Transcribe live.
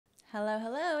Hello,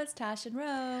 hello, it's Tash and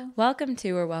Ro. Welcome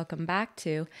to or welcome back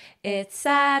to It's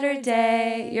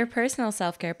Saturday, your personal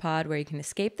self-care pod where you can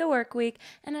escape the work week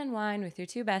and unwind with your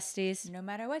two besties. No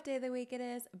matter what day of the week it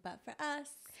is, but for us,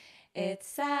 It's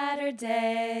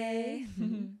Saturday.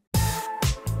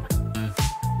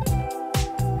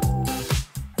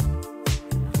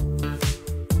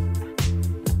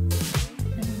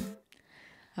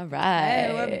 All right.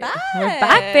 Hey, we're back. We're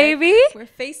back, baby. We're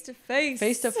face to face.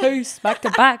 Face to face, back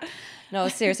to back. No,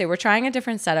 seriously, we're trying a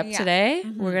different setup today.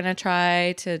 Mm-hmm. We're going to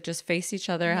try to just face each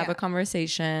other, have Yeah. a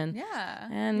conversation. Yeah.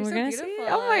 And You're we're so going to see.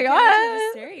 beautiful. Oh my I can't wait to God.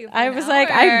 just stare at you for I an was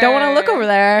like, I don't want to look hour. over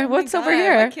there. Oh my What's over God,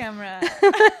 here? what camera?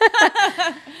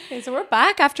 Okay, so we're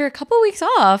back after a couple weeks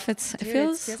off. Dude, It it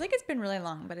feels feels like it's been really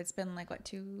long, but it's been like what,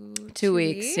 two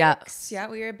weeks, yeah. Yeah,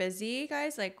 we were busy,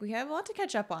 guys. Like we have a lot to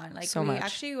catch up on. Like So we much.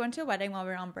 actually went to a wedding while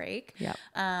we were on break. Yep.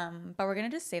 But we're gonna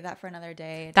just save that for another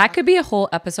day. that could be a whole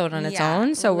episode on its Yeah,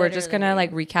 own. So we're just gonna literally.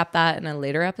 like recap that in a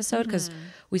later episode because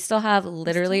we still have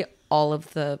literally all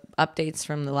of the updates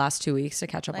from the last 2 weeks to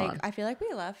catch up Like on. I feel like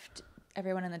we left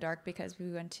everyone in the dark because we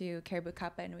went to Caribou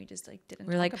Cup and we just like didn't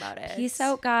We're talk like, about it. peace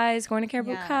out, guys. Going to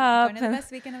Caribou Yeah, Cup. going to the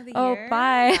best weekend of the Oh, year.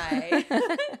 bye. Bye.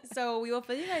 So we will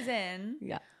fill you guys in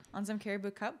Yeah. on some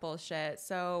Caribou Cup bullshit.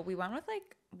 So we went with like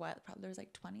what? Probably there was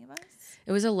like 20 of us.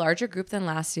 It was a larger group than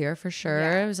last year for sure.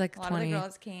 Yeah. It was like a lot 20. of the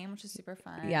girls came, which was super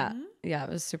fun. Yeah. Yeah, it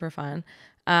was super fun.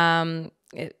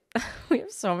 We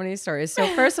have so many stories. So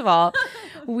first of all,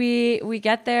 we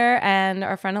get there and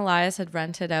our friend Elias had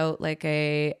rented out like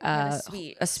a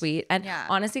suite. And Yeah.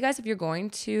 honestly, guys, if you're going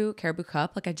to Caribou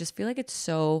Cup, like I just feel like it's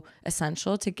so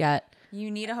essential to get You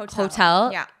need a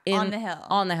hotel. Yeah. On the hill.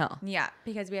 On the hill. Yeah.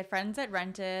 Because we had friends that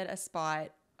rented a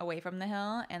spot away from the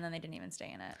hill and then they didn't even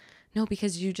stay in it. No,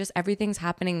 because you just everything's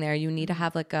happening there. You need to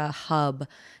have like a hub.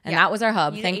 And Yeah. that was our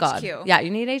hub. You need Thank a God. HQ. Yeah, you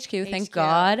need HQ. Thank HQ,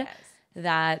 God. yes.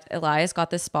 That Elias got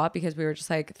this spot because we were just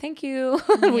like, thank you.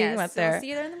 We Yes, went so there. we'll see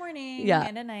you there in the morning Yeah.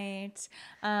 and at night.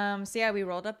 So yeah, we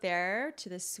rolled up there to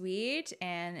the suite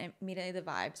and immediately the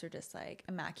vibes were just like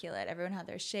immaculate. Everyone had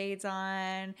their shades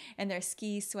on and their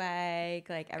ski swag.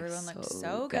 Like everyone looked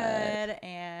so good.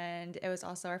 And it was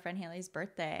also our friend Haley's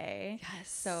birthday. Yes.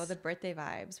 So the birthday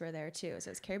vibes were there too. So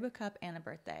it was Caribou Cup and a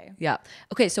birthday. Yeah.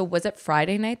 Okay. So was it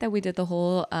Friday night that we did the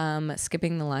whole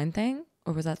skipping the line thing,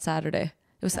 or was that Saturday?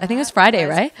 It was. I think it was Friday,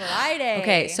 right? Friday.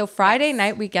 Okay. So Friday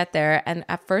night we get there, and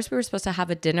at first we were supposed to have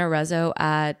a dinner rezo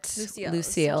at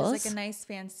Lucille's. Which is like a nice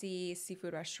fancy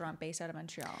seafood restaurant based out of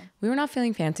Montreal. We were not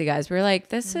feeling fancy, guys. We were like,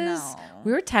 this is. No.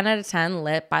 We were 10 out of 10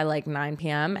 lit by like 9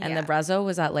 p.m. and the Yeah. rezo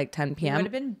was at like 10 We would p.m.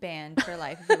 have been banned for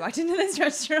life if we walked into this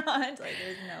restaurant. Like,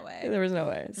 there's no way. There was no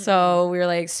way. So we were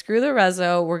like, screw the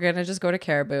rezo. We're gonna just go to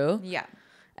Caribou. Yeah.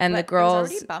 And But the girls. It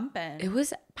was already bumping. It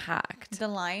was packed. The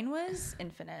line was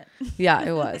infinite. Yeah,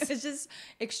 it was. It was just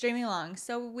extremely long.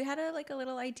 So we had a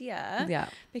little idea. Yeah.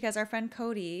 Because our friend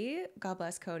Cody, God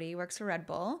bless Cody, works for Red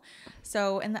Bull.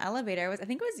 So in the elevator was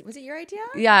it your idea?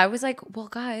 Yeah, I was like, well,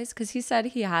 guys, because he said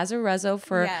he has a rezo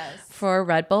for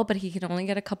Red Bull, but he can only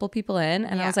get a couple people in.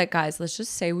 And I Yeah. was like, guys, let's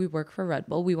just say we work for Red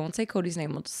Bull. We won't say Cody's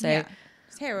name. We'll just say Yeah.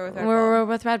 Hey, we're with Red Bull. we're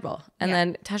with Red Bull. And Yeah.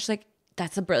 then Tash's like,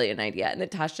 that's a brilliant idea. And then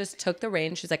Tash just took the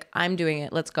reins. She's like, I'm doing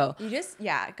it. Let's go.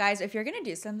 Guys, if you're going to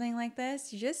do something like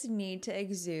this, you just need to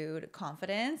exude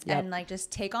confidence Yep. and like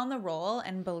just take on the role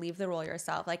and believe the role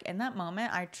yourself. Like in that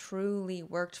moment, I truly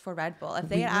worked for Red Bull. If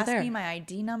they We had were asked there. me my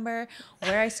ID number,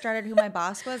 where I started, who my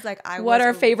boss was, like What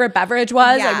our favorite beverage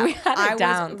was. Yeah, like we had it I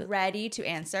down. was ready to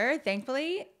answer.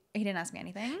 Thankfully, he didn't ask me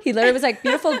anything. He literally was like,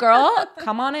 beautiful girl,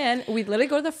 come on in. We literally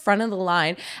go to the front of the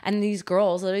line and these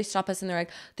girls literally stop us and they're like,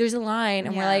 there's a line.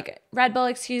 And we're Yeah. like, Red Bull,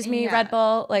 excuse me, Yeah. Red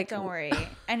Bull. Like, Don't worry.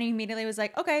 And he immediately was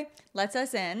like, okay, lets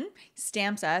us in,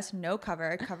 stamps us, no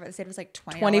cover. Cover, said it was like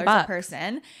 $20 a $20.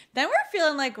 person. Then we're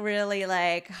feeling like really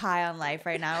like high on life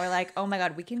right now. We're like, oh my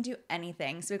God, we can do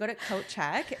anything. So we go to coat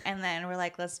check and then we're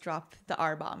like, let's drop the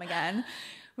R bomb again.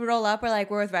 We roll up, we're like,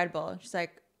 we're with Red Bull. She's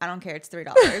like, I don't care, it's $3.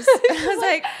 I was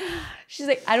like, she's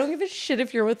like, I don't give a shit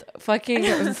if you're with fucking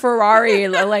Ferrari,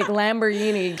 like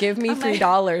Lamborghini. Give me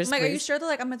 $3. I'm like, are you sure? They're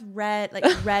like, I'm with Red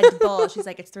Bull. She's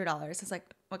like, it's $3. I was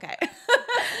like, okay.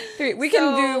 We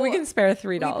can spare $3.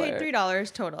 We paid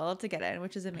 $3 total to get in,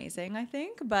 which is amazing, I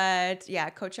think. But yeah,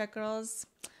 coat check girls,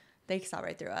 they saw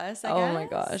right through us. I Oh guess. my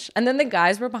gosh. And then the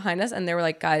guys were behind us and they were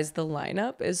like, guys, the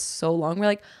lineup is so long. We're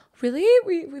like, really?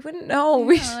 We wouldn't know.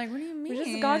 Yeah, like, what do you mean? We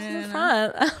just got to the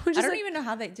front. I don't even know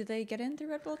how did they get in through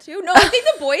Red Bull too? No, I think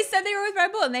the boys said they were with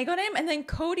Red Bull and they got in, and then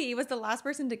Cody was the last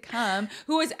person to come,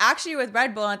 who was actually with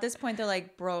Red Bull. And at this point, they're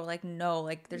like, bro, like, no,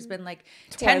 like, there's been like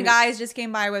 10 guys just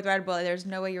came by with Red Bull. Like, there's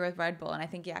no way you're with Red Bull. And I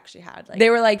think he actually had like, they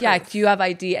were like, proof. yeah, do you have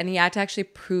ID? And he had to actually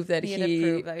prove that he had to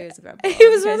prove that he was with Red Bull. He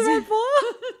was with Red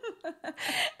Bull.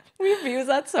 We abused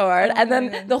that so hard. And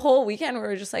then the whole weekend we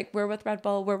were just like, we're with Red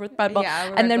Bull, we're with Red Bull.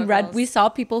 Yeah, and then we saw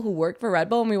people who worked for Red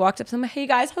Bull, and we walked up to them, hey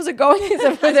guys, how's it going?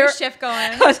 How's your shift going?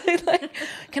 I was like,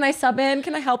 can I sub in?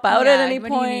 Can I help out at any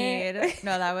point?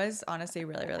 No, that was honestly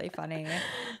really, really funny.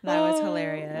 That was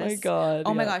hilarious. Oh my God.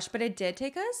 Oh my gosh. But it did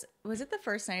take us, was it the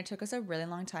first night? It took us a really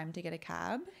long time to get a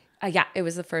cab. Yeah, it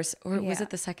was the first, or was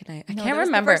it the second night? I No, can't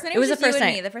remember. It was the first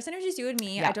night. The first night was just you and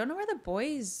me. Yeah. I don't know where the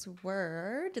boys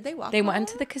were. Did they walk? They home? went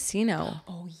to the casino.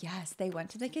 Oh yes, they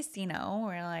went to the casino.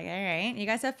 We're like, all right, you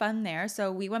guys have fun there.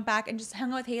 So we went back and just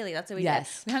hung out with Haley. That's what we did.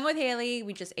 We hung out with Haley.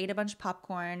 We just ate a bunch of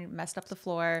popcorn, messed up the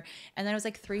floor, and then it was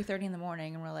like 3:30 in the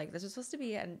morning, and we're like, this was supposed to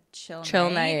be a chill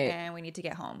night, and we need to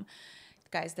get home.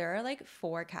 Guys, there are like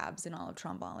 4 cabs in all of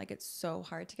Trombone. Like, it's so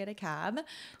hard to get a cab.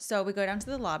 So we go down to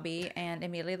the lobby, and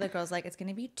immediately the girl's like, it's going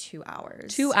to be 2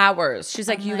 hours. 2 hours. She's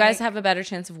like, you guys have a better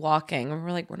chance of walking. And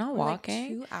we're like, we're not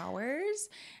walking. Like 2 hours?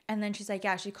 And then she's like,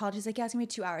 yeah, she called. She's like, yeah, it's going to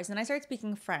be 2 hours. And then I started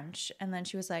speaking French. And then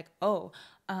she was like, oh,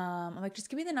 I'm like, just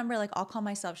give me the number. Like, I'll call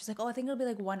myself. She's like, oh, I think it'll be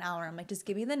like 1 hour. I'm like, just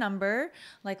give me the number.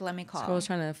 Like, let me call. So I was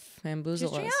trying to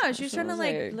bamboozle us. Yeah, she was trying to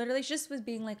like, literally, she just was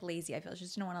being like lazy. I feel she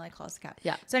just didn't want to like call us a cab.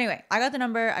 Yeah. So anyway, I got the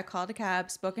number. I called a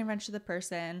cab, spoke in French to the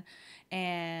person.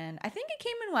 And I think it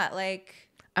came in what, like...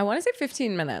 I want to say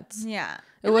 15 minutes. Yeah.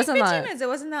 It wasn't like 15 long. minutes. It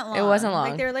wasn't that long. It wasn't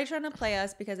long. Like, they were like trying to play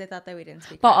us because they thought that we didn't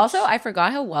speak But French. also, I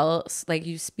forgot how well, like,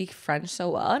 you speak French so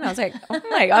well. And I was like, oh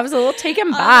my God, I was a little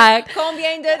taken back.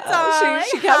 Combien de temps?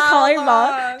 She kept calling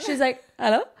mom. She's like,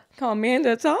 hello? Combien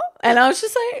de temps? And I was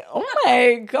just like, oh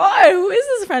my God, who is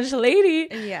this French lady?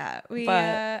 Yeah.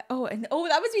 That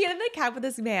was we in the cab with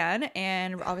this man,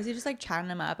 and we're obviously just like chatting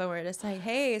him up, and we're just like,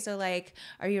 hey, so like,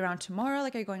 are you around tomorrow?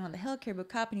 Like, are you going on the hill, Caribou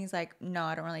Cup? And he's like, no,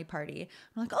 I don't really party.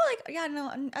 I'm like, oh, like, yeah,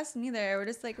 no, us neither. We're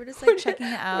just checking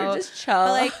it out. We're just chill.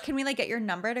 But like, can we like get your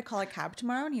number to call a cab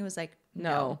tomorrow? And he was like,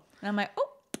 no. And I'm like, oh.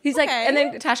 He's like, and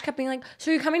then Tash kept being like, so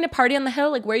you're coming to party on the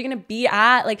hill? Like, where are you going to be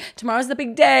at? Like, tomorrow's the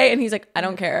big day. And he's like, I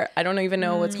don't care. I don't even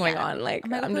know what's going on. Like, I'm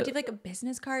like, do you have like a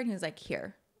business card? And he was like,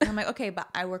 here. And I'm like, okay, but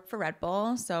I work for Red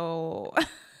Bull, so...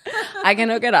 I can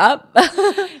hook it up.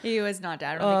 He was not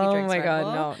down. I don't think he drinks my Red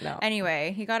God, Bull. no.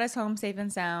 Anyway, he got us home safe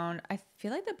and sound. I feel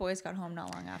like the boys got home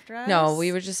not long after us. No,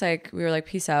 we were like,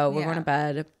 peace out. We're going to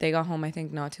bed. They got home, I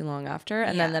think, not too long after.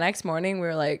 And then the next morning, we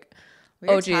were like...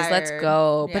 geez, let's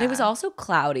go. But it was also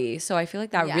cloudy. So I feel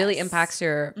like that really impacts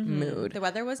your mood. The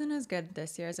weather wasn't as good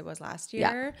this year as it was last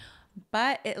year.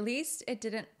 But at least it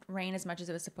didn't rain as much as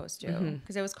it was supposed to.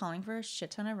 Because it was calling for a shit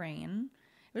ton of rain.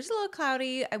 It was just a little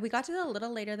cloudy. We got to it a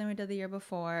little later than we did the year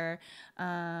before.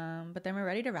 But then we're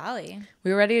ready to rally.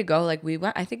 We were ready to go. Like, we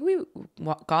went, I think we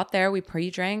got there. We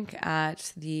pre-drank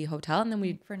at the hotel. And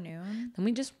then for noon. Then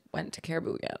we just went to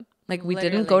Caribou again. Like, we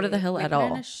didn't go to the hill at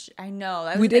all. I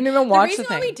know. We didn't even watch the thing.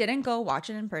 The reason why we didn't go watch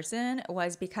it in person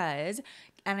was because,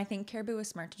 and I think Caribou was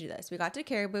smart to do this. We got to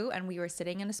Caribou and we were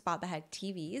sitting in a spot that had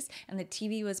TVs, and the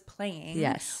TV was playing.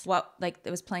 Yes.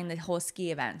 It was playing the whole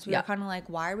ski event. So we were kind of like,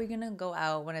 why are we going to go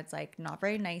out when it's like not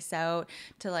very nice out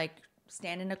to like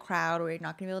stand in a crowd where you're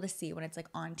not going to be able to see when it's like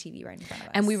on TV right in front of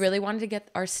us. And we really wanted to get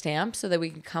our stamp so that we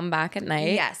could come back at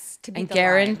night. Yes. To and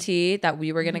guarantee that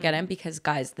we were going to get in, because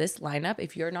guys, this lineup,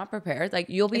 if you're not prepared, like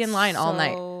you'll be in line all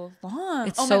night. Long.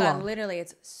 It's so so long. Long. Literally,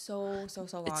 it's so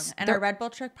long. And our Red Bull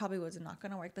trick probably was not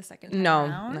going to work the second time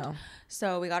around. No.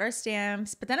 So we got our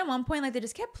stamps. But then at one point, like, they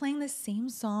just kept playing the same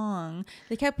song.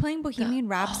 They kept playing Bohemian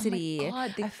Rhapsody. Oh my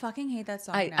God, I fucking hate that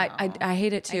song I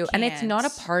hate it too. And it's not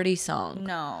a party song.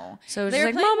 No. So it's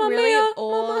just like, Mamma Mia, really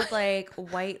old, like,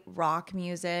 white rock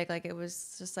music. Like, it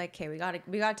was just like, okay, we gotta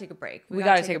take a break. We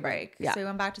gotta take a break. Yeah. So we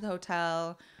went back to the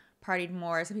hotel, partied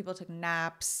more. Some people took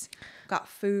naps, got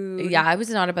food. Yeah, I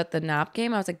was not about the nap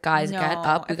game. I was like, guys, get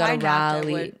up. We gotta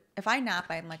rally. If I nap,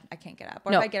 I'm like, I can't get up.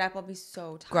 Or if I get up, I'll be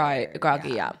so tired.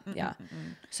 Groggy, yeah.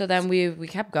 So then we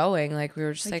kept going. Like, we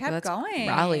were just like, let's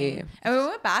rally. And when we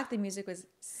went back, the music was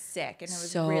sick. And it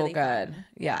was so really good. fun.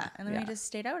 Yeah. And then we just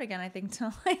stayed out again, I think,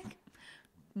 till like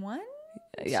 1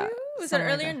 Yeah. Was it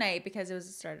earlier night because it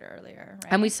was started earlier,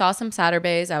 right? And we saw some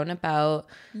Saturdays out and about.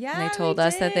 Yeah, and they told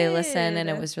us that they listen, and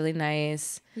it was really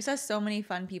nice. We saw so many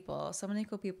fun people, so many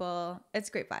cool people.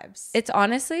 It's great vibes. It's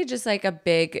honestly just like a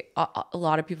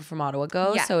lot of people from Ottawa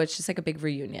go, so it's just like a big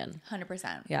reunion.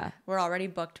 100%. Yeah. We're already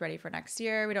booked, ready for next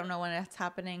year. We don't know when it's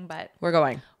happening, but we're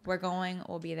going.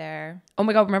 We'll be there. Oh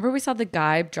my God, remember we saw the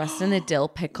guy dressed in a dill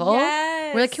pickle?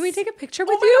 Yes. We're like, can we take a picture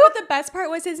with you? Oh my God, the best part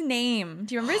was his name.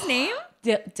 Do you remember his name?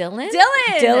 Dylan?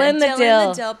 Dylan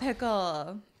the dill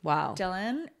pickle. Wow.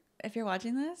 Dylan, if you're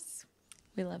watching this,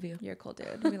 we love you. You're a cool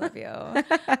dude. We love you. Oh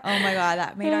my God,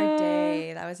 that made our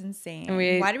day. That was insane.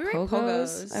 Why did we write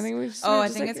pogos? I think we just I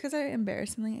think it's because I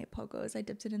embarrassingly ate pogos. I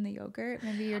dipped it in the yogurt.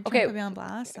 Maybe you're trying to put me on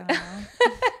blast. I don't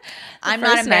know. I'm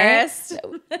not embarrassed.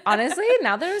 Honestly,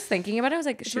 now that I was thinking about it, I was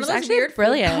like, she was actually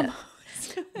brilliant.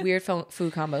 Weird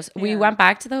food combos. Yeah. We went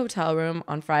back to the hotel room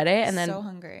on Friday, and then so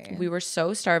hungry. We were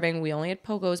so starving. We only had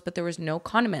pogos, but there was no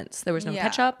condiments. There was no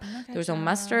ketchup. There was no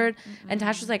mustard. And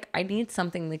Tash was like, I need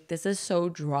something, like, this is so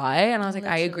dry. And I was like,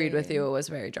 I agreed with you. It was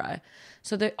very dry.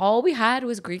 So all we had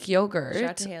was Greek yogurt. Shout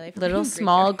out to Haley for little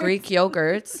small Greek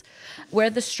yogurts where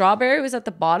the strawberry was at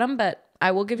the bottom, but I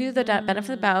will give you the benefit of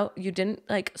the doubt. You didn't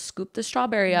like scoop the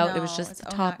strawberry out. It was just the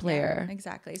top layer. Yeah,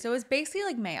 exactly. So it was basically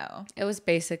like mayo. It was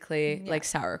basically like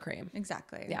sour cream.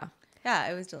 Exactly. Yeah.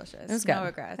 Yeah, it was delicious. It was good. No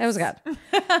regrets. It was good.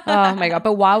 Oh my God.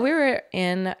 But while we were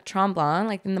in Tremblant,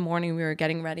 like in the morning, we were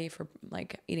getting ready for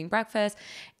like eating breakfast.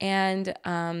 And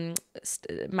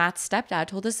Matt's stepdad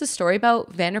told us the story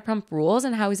about Vanderpump Rules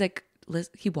and how he's like,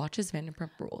 he watches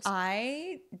Vanderpump Rules.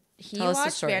 He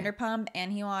watched Vanderpump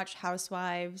and he watched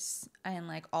Housewives and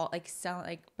like all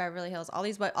like Beverly Hills, all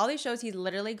these shows. He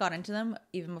literally got into them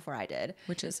even before I did,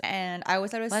 and I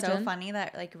always thought it was so funny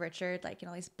that like Richard, like, you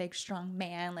know, this big strong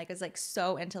man, like is like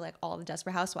so into like all the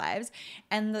Desperate Housewives.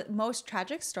 And one of the most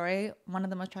tragic stories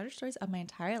of my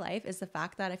entire life is the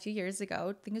fact that a few years ago,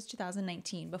 I think it was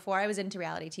 2019, before I was into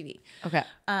reality TV. Okay.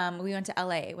 We went to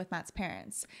LA with Matt's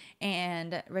parents,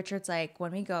 and Richard's like,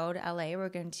 when we go to LA, we're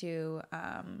going to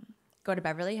go to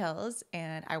Beverly Hills,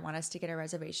 and I want us to get a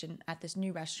reservation at this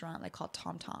new restaurant like called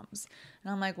Tom Tom's.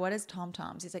 And I'm like, what is Tom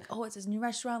Tom's? He's like, oh, it's this new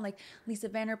restaurant, like Lisa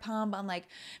Vanderpump on like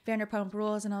Vanderpump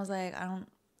Rules. And I was like,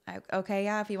 okay,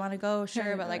 yeah, if you want to go,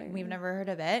 sure, but like we've never heard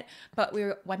of it. But we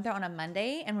went there on a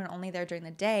Monday, and we were only there during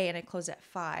the day, and it closed at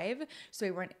 5. So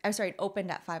it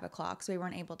opened at 5 o'clock. So we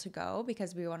weren't able to go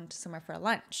because we went somewhere for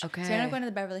lunch. Okay. So we ended up going to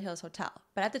the Beverly Hills Hotel.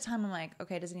 But at the time, I'm like,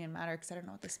 okay, it doesn't even matter because I don't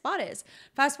know what the spot is.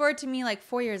 Fast forward to me like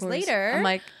 4 years later. I'm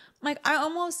like, I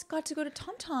almost got to go to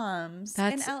Tom Tom's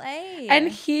in LA. And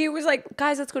he was like,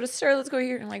 guys, let's go to Sir. Let's go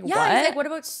here. And I'm like, yeah, what? He's like, what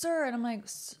about Sir? And I'm like,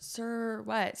 Sir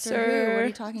what? Sir who? What are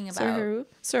you talking about? Sir who?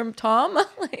 Sir Tom?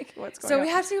 Like, what's going on? So we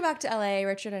have to go back to LA.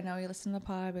 Richard, I know you listen to the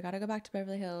pod. We got to go back to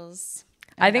Beverly Hills.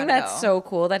 I think that's so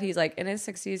cool that he's like in his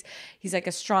 60s. He's like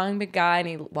a strong big guy, and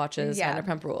he watches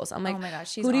Vanderpump Rules. I'm like, oh my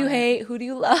gosh, who do you hate? Who do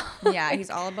you love? Yeah, he's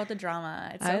all about the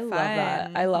drama. It's so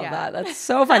fun. I love that. That's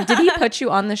so fun. Did he put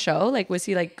you on the show? Like, was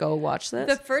he like, go watch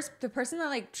this? The person that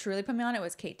like truly put me on it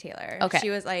was Kate Taylor. Okay. She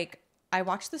was like, I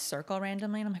watched The Circle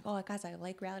randomly, and I'm like, oh, guys, I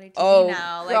like reality TV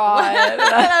now. Like, God.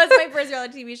 That was my first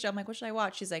reality TV show. I'm like, what should I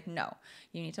watch? She's like, no,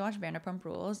 you need to watch Vanderpump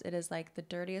Rules. It is like the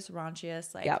dirtiest,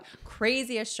 raunchiest, like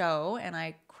craziest show. And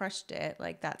I crushed it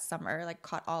like that summer, like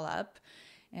caught all up.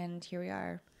 And here we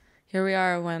are. Here we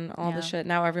are when all the shit,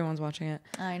 now everyone's watching it.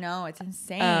 I know, it's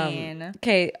insane.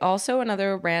 Okay, also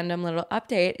another random little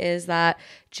update is that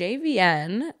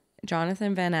JVN,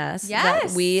 Jonathan Van Ness.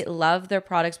 Yes. We love their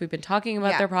products. We've been talking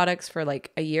about their products for like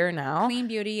a year now. Clean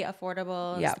beauty,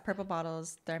 affordable. Yeah. The purple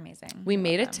bottles, they're amazing. We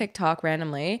made a TikTok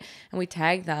randomly, and we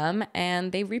tagged them,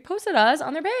 and they reposted us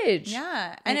on their page.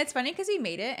 Yeah. And it's funny because we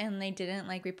made it, and they didn't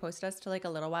like repost us till like a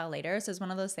little while later. So it's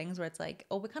one of those things where it's like,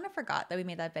 oh, we kind of forgot that we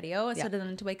made that video. So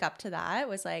then to wake up to that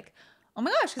was like, oh my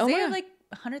gosh, because they have like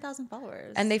 100,000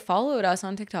 followers. And they followed us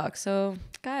on TikTok. So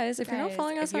guys, if you're not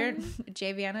following us on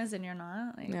JVN's and you're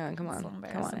not, like, yeah, come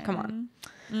on.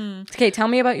 Okay, tell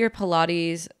me about your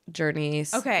Pilates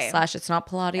journeys. Okay. / it's not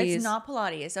Pilates. It's not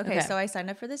Pilates. Okay, so I signed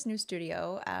up for this new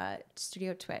studio at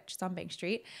Studio Twitch. It's on Bank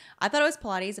Street. I thought it was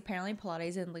Pilates. Apparently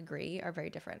Pilates and Legree are very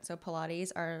different. So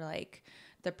Pilates are like,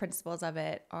 the principles of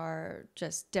it are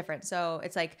just different. So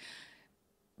it's like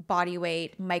body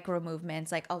weight, micro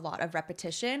movements, like a lot of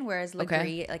repetition, whereas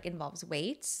Legree like involves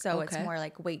weights. So it's more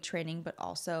like weight training, but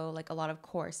also like a lot of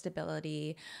core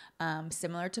stability,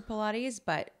 similar to Pilates,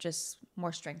 but just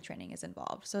more strength training is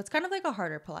involved. So it's kind of like a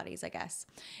harder Pilates, I guess.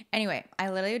 Anyway, I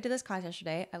literally did this class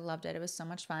yesterday. I loved it. It was so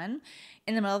much fun.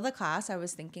 In the middle of the class, I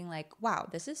was thinking like, wow,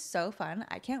 this is so fun.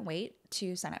 I can't wait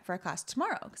to sign up for a class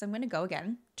tomorrow because I'm going to go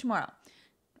again tomorrow.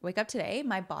 wake up today,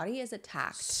 my body is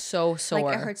attacked. So sore.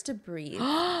 Like it hurts to breathe.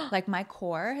 Like my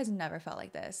core has never felt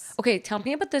like this. Okay, tell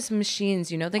me about this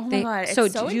machines. You know, like oh my God, it's so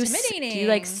intimidating. Do you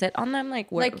like sit on them?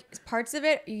 Like what? Like parts of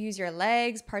it, you use your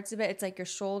legs. Parts of it, it's like your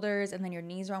shoulders, and then your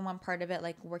knees are on one part of it,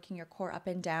 like working your core up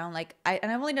and down. Like I've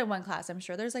only done one class. I'm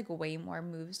sure there's like way more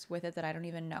moves with it that I don't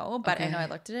even know. But I know I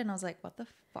looked at it and I was like, what the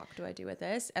fuck do I do with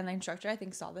this? And the instructor, I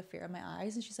think, saw the fear in my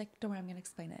eyes, and she's like, don't worry, I'm gonna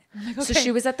explain it. I'm like, okay. So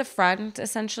she was at the front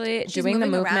essentially doing the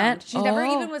movement. She never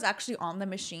even was actually on the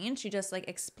machine. She just like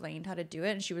explained how to do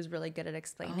it, and she was really good at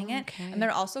explaining it. And there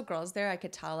are also girls there. I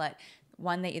could tell that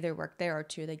one, they either work there, or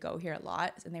two, they go here a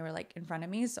lot, and they were like in front of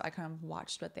me, so I kind of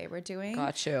watched what they were doing.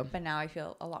 Got you. But now I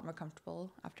feel a lot more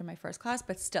comfortable after my first class,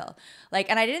 but still, like,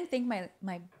 and I didn't think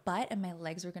my butt and my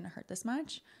legs were gonna hurt this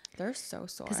much. They're so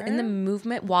sore. Because in the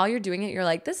movement, while you're doing it, you're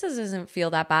like, this doesn't feel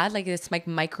that bad. Like it's like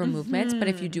micro movements, but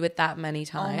if you do it that many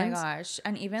times, oh my gosh,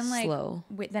 and even like slow.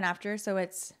 Then after, so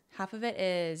it's half of it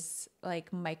is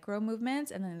like micro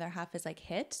movements, and then the other half is like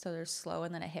HIIT. So there's slow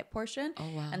and then a HIIT portion. Oh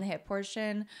wow. And the HIIT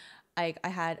portion, I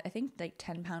had, I think, like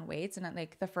 10-pound weights, and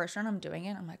like the first round I'm doing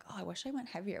it, I'm like, oh, I wish I went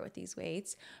heavier with these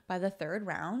weights. By the third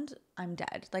round, I'm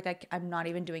dead. Like I'm not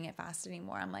even doing it fast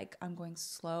anymore. I'm like, I'm going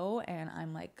slow, and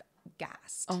I'm like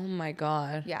gassed. Oh my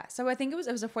God. Yeah. So I think it was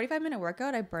a 45-minute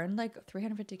workout. I burned like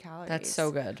 350 calories. That's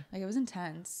so good. Like it was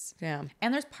intense. Yeah.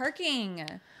 And there's parking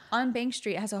on Bank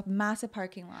Street. It has a massive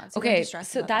parking lot. So okay.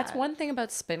 So that's one thing about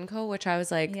Spinco, which I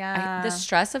was like, yeah. The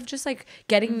stress of just like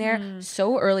getting there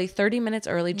so early, 30 minutes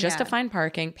early, just to find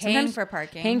parking. Paying for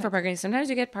parking. Sometimes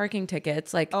you get parking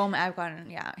tickets. Like, oh, I've gotten,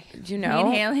 yeah. You know? Me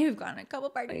and Haley, we've gotten a couple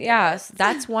parking tickets. Yeah. So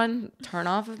that's one turn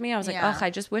off of me. I was like, oh,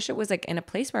 I just wish it was like in a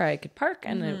place where I could park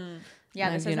and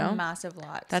yeah, this is a massive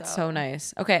lot. That's so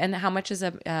nice. Okay, and how much is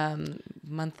a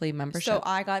monthly membership? So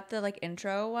I got the like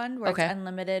intro one where it's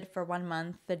unlimited for 1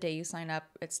 month. The day you sign up,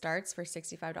 it starts for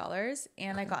 $65,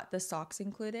 and I got the socks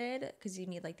included because you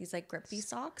need like these like grippy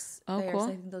socks. Oh, cool. I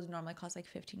think those normally cost like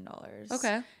 $15.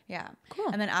 Okay. Yeah.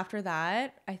 Cool. And then after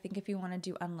that, I think if you want to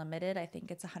do unlimited, I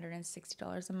think it's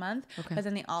 $160 a month. Okay. But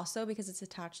then they also, because it's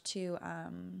attached to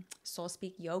Soul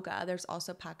Speak Yoga, there's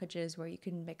also packages where you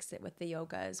can mix it with the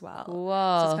yoga as well.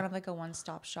 Whoa. So it's kind of like a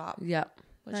one-stop shop. Yep.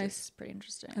 Which is pretty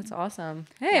interesting. That's awesome.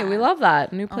 Hey, we love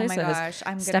that. New places. Oh my gosh.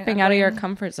 I'm stepping out of your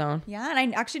comfort zone. Yeah, and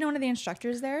I actually know one of the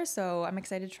instructors there, so I'm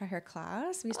excited to try her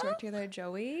class. We used to work together at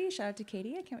Joey. Shout out to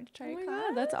Katie. I can't wait to try your class.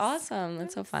 God, that's awesome.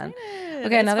 That's so fun.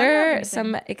 Okay,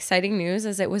 some exciting news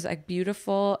is it was like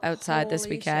beautiful outside this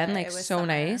weekend. Like so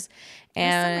nice.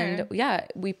 And yeah,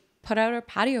 we put out our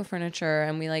patio furniture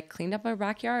and we like cleaned up our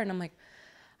backyard, and I'm like,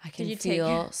 I can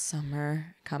feel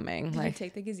summer coming. Did you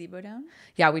take the gazebo down?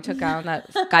 Yeah, we took down that.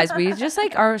 Guys, we just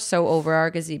like are so over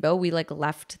our gazebo. We like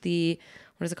left the,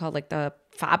 what is it called? Like the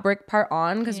fabric part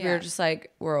on because we were just like,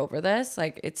 we're over this.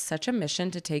 Like it's such a mission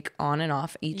to take on and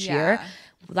off each year.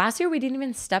 Last year, we didn't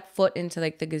even step foot into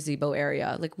like the gazebo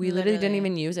area. Like we literally didn't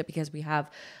even use it because we have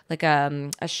like a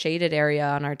shaded area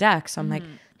on our deck. So I'm like,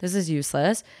 this is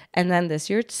useless. And then this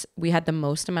year we had the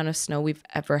most amount of snow we've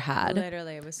ever had.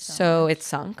 Literally, it was so it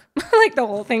sunk. Like the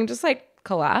whole thing just like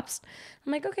collapsed.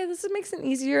 I'm like, okay, this makes an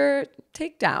easier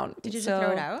takedown. Did you just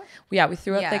throw it out? Yeah, we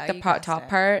threw out like the top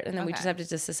part, and then we just have to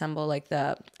disassemble like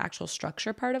the actual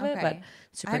structure part of it. But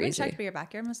super easy. I haven't checked, but your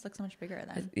backyard must look so much bigger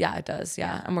then. Yeah, it does.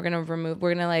 Yeah. And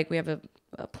we have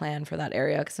a plan for that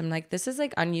area because I'm like, this is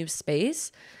like unused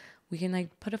space. We can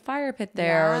like put a fire pit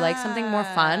there or like something more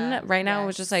fun. Right now it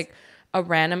was just like a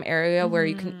random area where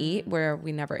you can eat, where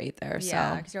we never ate there.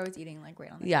 Yeah, because you're always eating like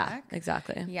right on the deck.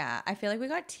 Exactly. Yeah, I feel like we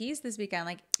got teased this weekend.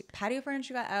 Like patio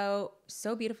furniture got out,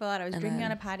 so beautiful out. I was drinking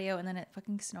on a patio, and then it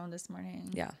fucking snowed this morning.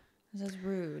 Yeah, this is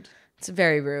rude. It's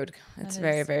very rude. It's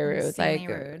very, very rude. Like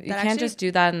rude. You can't just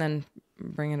do that and then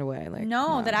bring it away. Like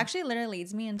no, that actually literally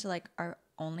leads me into like our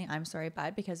only I'm sorry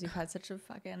bud, because we've had such a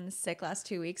fucking sick last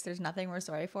 2 weeks. There's nothing we're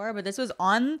sorry for, but this was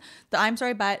on the I'm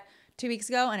sorry but 2 weeks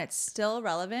ago, and it's still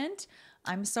relevant.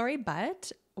 I'm sorry,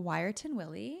 but Wyerton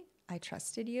Willie, I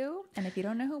trusted you. And if you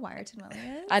don't know who Wyerton Willie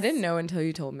is, I didn't know until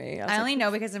you told me. I only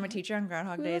know because I'm a teacher on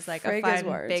Groundhog Day. It's like a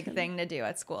fun big thing to do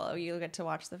at school. You get to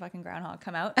watch the fucking groundhog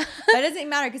come out. But it doesn't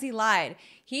matter because he lied.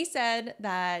 He said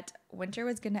that winter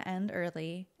was going to end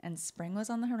early and spring was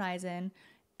on the horizon.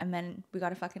 And then we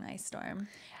got a fucking ice storm.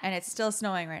 And it's still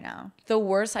snowing right now. The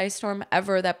worst ice storm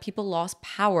ever that people lost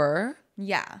power.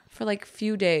 Yeah. For like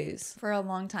few days. For a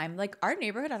long time. Like our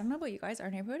neighborhood, I don't know about you guys,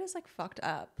 our neighborhood is like fucked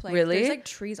up. Like really? There's like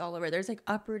trees all over. There's like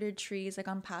uprooted trees like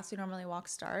on paths you normally walk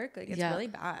stark. Like it's really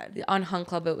bad. On Hunt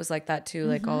Club it was like that too,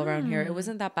 like all around here. It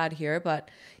wasn't that bad here, but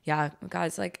yeah,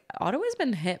 guys, like Ottawa's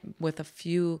been hit with a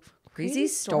few crazy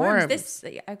storms.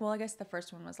 I guess the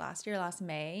first one was last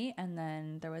May, and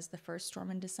then there was the first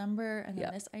storm in December, and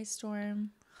then this ice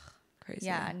storm. Crazy.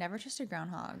 Yeah, never just a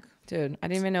groundhog. Dude, I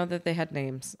didn't even know that they had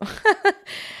names.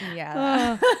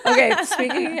 Yeah. Okay,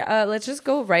 speaking, let's just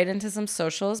go right into some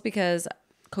socials because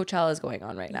Coachella is going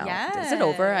on right now. Yes. Is it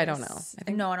over? I don't know.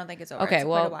 No, I don't think it's over. Okay, it's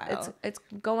well, it's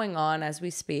going on as we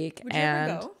speak. Would you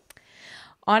ever go?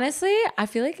 Honestly, I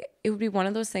feel like it would be one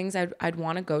of those things I'd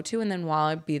want to go to, and then while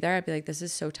I'd be there, I'd be like, "This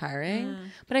is so tiring."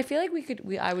 But I feel like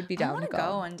I would be down to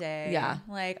go one day. Yeah,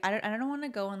 like I don't want to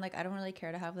go, and like I don't really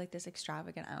care to have like this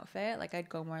extravagant outfit. Like I'd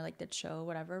go more like the chill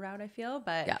whatever route I feel,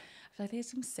 but yeah. I feel like they have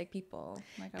some sick people.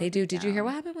 Like they do. Did you hear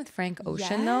what happened with Frank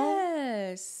Ocean though?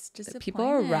 Yes, people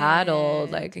are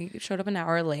rattled. Like he showed up an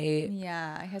hour late.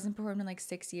 Yeah, he hasn't performed in like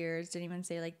 6 years. Didn't even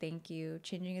say like thank you.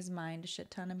 Changing his mind a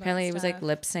shit ton about. Apparently, he was like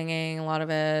lip singing a lot of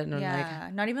it. And yeah,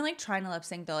 not even like trying to lip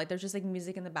sync though. Like there's just like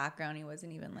music in the background. He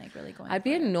wasn't even like really going. I'd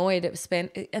be annoyed if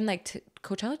and like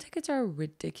Coachella tickets are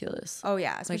ridiculous. Oh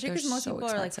yeah, especially because most so people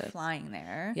expensive. are like flying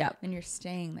there. Yeah, and you're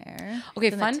staying there. Okay,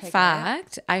 fun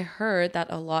fact: I heard that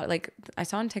a lot. Like I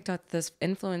saw on TikTok, this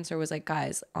influencer was like,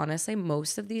 guys, honestly,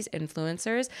 most of these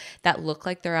influencers that look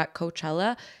like they're at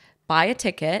Coachella buy a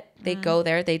ticket, they go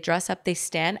there, they dress up, they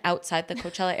stand outside the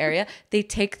Coachella area, they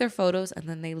take their photos, and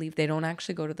then they leave. They don't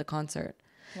actually go to the concert.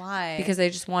 Why? Because they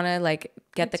just want to like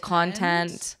get the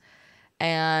content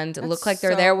and look like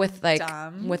they're there with like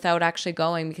without actually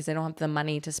going because they don't have the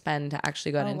money to spend to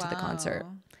actually go into the concert.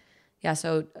 Yeah,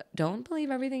 so don't believe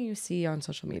everything you see on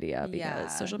social media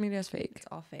because social media is fake. It's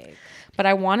all fake. But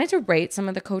I wanted to rate some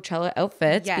of the Coachella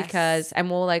outfits because,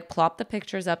 and we'll like plop the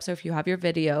pictures up. So if you have your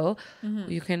video,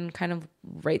 you can kind of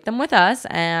rate them with us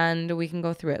and we can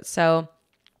go through it. So,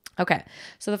 okay.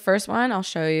 So the first one I'll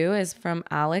show you is from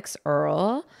Alex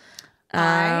Earl.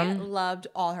 I loved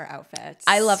all her outfits.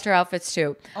 I loved her outfits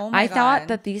too. Oh my God. I thought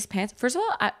that these pants, first of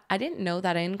all, I didn't know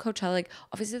that in Coachella, like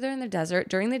obviously they're in the desert.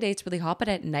 During the day it's really hot, but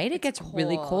at night it gets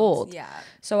really cold. Yeah.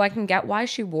 So I can get why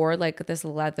she wore like this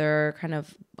leather kind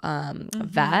of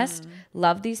vest.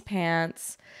 Love these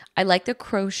pants. I like the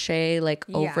crochet like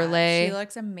overlay. She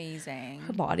looks amazing.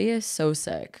 Her body is so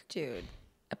sick. Dude.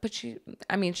 But she's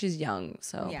young,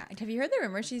 so. Yeah. Have you heard the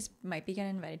rumor might be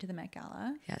getting invited to the Met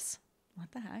Gala? Yes. What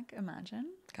the heck? Imagine.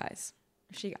 Guys.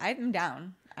 I'm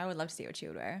down. I would love to see what she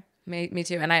would wear. Me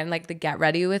too. And I like the get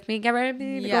ready with me to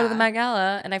go to the Met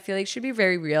Gala. And I feel like she'd be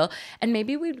very real. And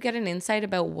maybe we'd get an insight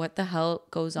about what the hell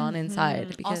goes on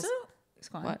inside. Because also,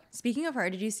 what? Speaking of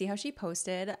her, did you see how she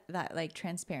posted that like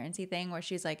transparency thing where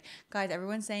she's like, guys,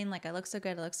 everyone's saying like I look so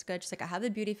good, She's like, I have the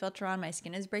beauty filter on, my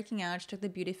skin is breaking out. She took the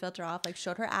beauty filter off, like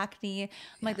showed her acne. I'm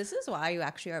like, this is why you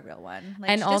actually are a real one.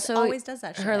 Like, and she also just always does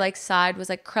that shit. Her like side was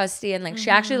like crusty and like she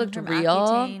actually looked real.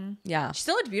 Accutane. Yeah. She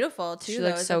still looked beautiful too. She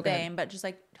looked so good. But just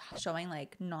like showing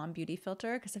like non-beauty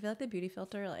filter, because I feel like the beauty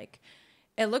filter like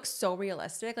it looks so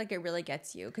realistic, like it really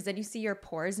gets you. Because then you see your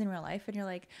pores in real life, and you're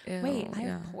like, "Wait, I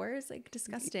have pores? Like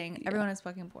disgusting." Yeah. Everyone has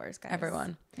fucking pores, guys.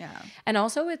 Everyone. Yeah. And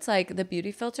also, it's like the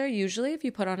beauty filter. Usually, if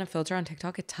you put on a filter on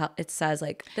TikTok, it says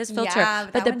like this filter,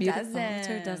 but the beauty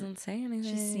filter doesn't say anything.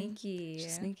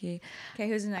 She's sneaky. Okay,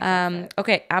 who's the next?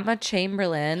 Okay, Emma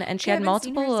Chamberlain, and she had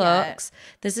multiple looks.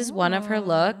 This is one of her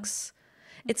looks.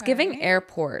 It's giving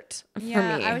airport for me.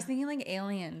 I was thinking like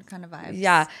alien kind of vibes.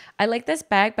 Yeah. I like this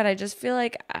bag, but I just feel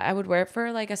like I would wear it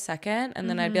for like a second and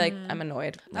then I'd be like, I'm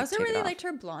annoyed. I also really liked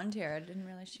her blonde hair. I didn't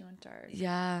realize she went dark.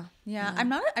 Yeah. Yeah.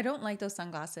 I don't like those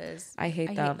sunglasses. I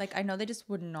hate them. Like I know they just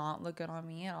would not look good on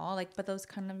me at all. Like, but those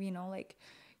kind of, like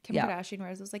Kim Kardashian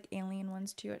wears those like alien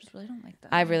ones too. I just really don't like them.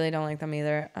 I really don't like them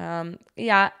either.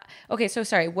 Yeah. Okay, so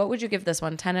sorry. What would you give this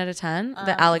one? 10 out of 10?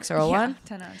 The Alex Earl one?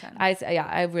 10 out of 10.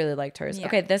 I really liked hers. Yeah.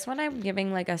 Okay, this one I'm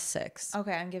giving like a 6.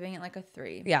 Okay, I'm giving it like a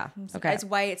 3. Yeah. Okay. It's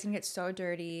white. It's gonna get so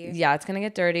dirty. Yeah, it's gonna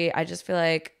get dirty. I just feel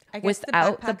like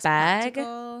without the bag,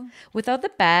 without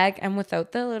the bag and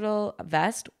without the little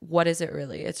vest, what is it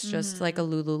really? It's just like a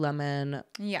Lululemon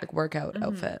like workout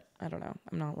outfit. I don't know.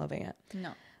 I'm not loving it.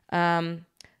 No.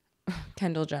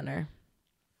 Kendall Jenner.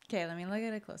 Okay, let me look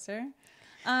at it closer.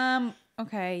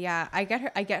 Okay, yeah, I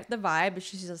get the vibe, but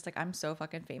she's just like, I'm so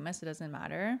fucking famous, it doesn't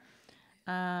matter.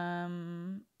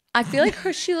 I feel like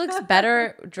she looks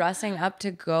better dressing up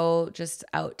to go just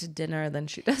out to dinner than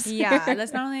she does. Yeah,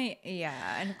 that's not only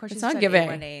and of course it's not giving.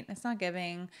 It's not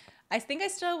giving. I think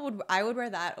I would wear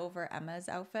that over Emma's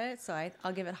outfit, so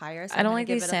I'll give it higher. So I don't like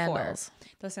these sandals.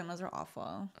 Those sandals are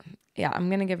awful. Yeah, I'm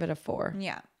gonna give it a 4.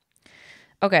 Yeah.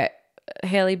 Okay,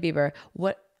 Hailey Bieber.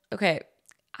 What? Okay,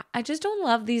 I just don't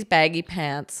love these baggy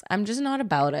pants. I'm just not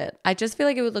about it. I just feel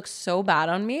like it would look so bad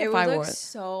on me if I wore it. It would look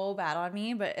so bad on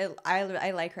me, but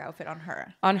I like her outfit on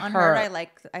her. On her, I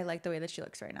like the way that she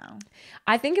looks right now.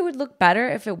 I think it would look better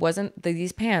if it wasn't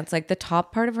these pants. Like the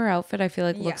top part of her outfit, I feel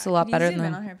like looks a lot better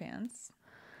than on her pants.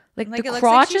 Like the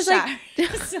crotch is like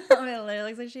it looks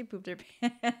like she pooped her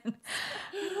pants. I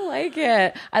don't like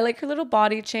it. I like her little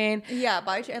body chain. Yeah,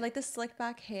 body chain. I like the slick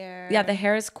back hair. Yeah, the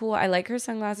hair is cool. I like her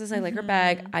sunglasses. I like her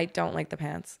bag. I don't like the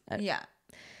pants. Yeah.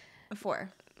 4.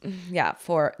 Yeah,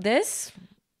 4. This,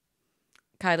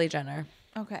 Kylie Jenner.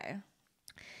 Okay.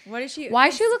 What is she? Why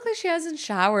does she look like she hasn't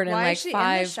showered in like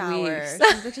 5 weeks? She looks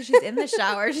like she's in the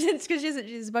shower. It's because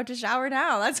she's about to shower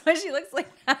now. That's why she looks like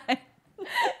that.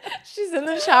 She's in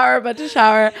the shower, about to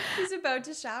shower. She's about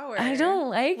to shower. I don't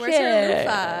like Where's her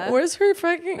loofah? Where's her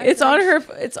fucking? It's on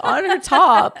her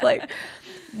top. Like,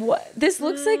 what? This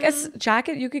looks like a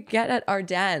jacket you could get at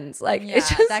Ardennes. Like, yeah, it's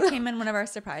just that came in one of our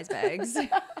surprise bags.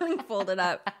 Folded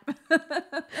up.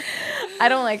 I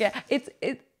don't like it.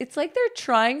 It's like they're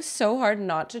trying so hard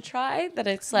not to try that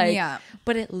it's like. Yeah.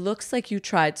 But it looks like you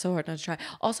tried so hard not to try.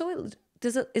 Also,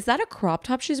 is that a crop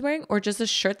top she's wearing or just a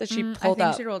shirt that she pulled up?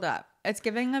 I think she rolled up. It's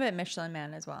giving a bit Michelin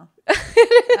Man as well.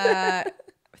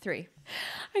 3.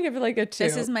 I give it like a 2.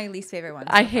 This is my least favorite one.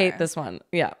 I hate this one.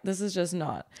 Yeah, this is just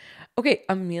not. Okay,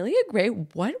 Amelia Gray,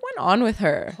 what went on with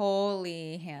her?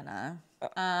 Holy Hannah.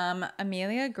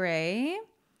 Amelia Gray.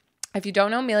 If you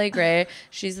don't know Amelia Gray,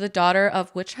 she's the daughter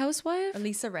of which housewife?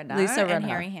 Lisa Rinna and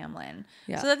Harry Hamlin.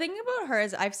 Yeah. So the thing about her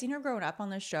is I've seen her growing up on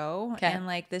the show. Okay. And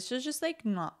like this was just like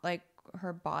not like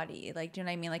her body. Like, do you know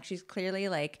what I mean? Like she's clearly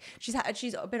like she's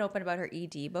been open about her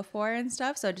ED before and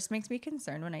stuff. So it just makes me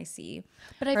concerned when I see.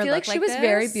 But I feel like she was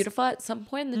very beautiful at some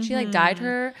point, and then she like dyed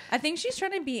her. I think she's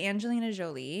trying to be Angelina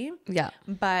Jolie. Yeah.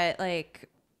 But like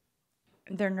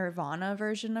their Nirvana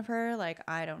version of her, like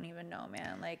I don't even know,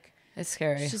 man. Like it's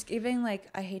scary. She's giving like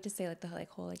I hate to say like the like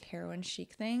whole like heroin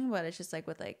chic thing, but it's just like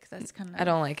with like that's kind of I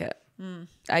don't like it.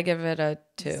 I give it a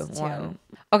 2. 1.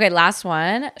 Okay, last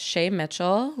one. Shay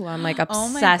Mitchell, who I'm like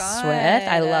obsessed with.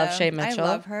 I love Shay Mitchell. I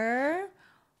love her.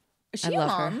 Is she a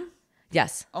mom? Her.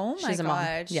 Yes. Oh my she's a God.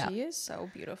 Mom. Yeah. She is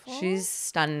so beautiful. She's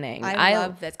stunning. I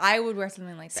love this. I would wear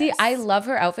something like this. See, I love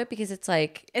her outfit because it's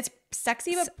like it's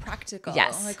sexy but practical.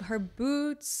 Yes. Like her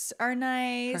boots are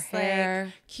nice. Her hair.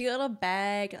 Like cute little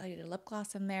bag. Like a lip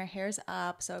gloss in there. Hair's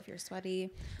up. So if you're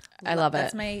sweaty. I love it.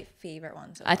 That's my favorite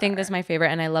one so I think this is my favorite,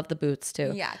 and I love the boots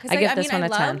too. Yeah. I give this one a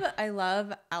 10. I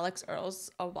love Alex Earls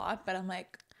a lot, but I'm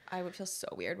like, I would feel so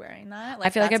weird wearing that. Like, I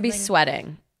feel like I'd be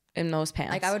sweating in those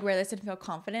pants. Like I would wear this and feel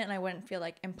confident, and I wouldn't feel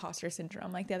like imposter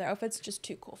syndrome. Like the other outfit's just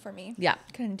too cool for me. Yeah.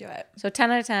 Couldn't do it. So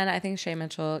 10 out of 10. I think Shay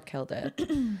Mitchell killed it.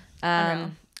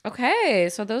 Okay,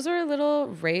 so those are little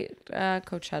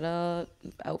Coachella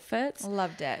outfits.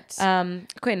 Loved it.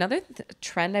 Okay, another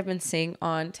trend I've been seeing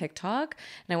on TikTok,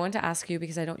 and I wanted to ask you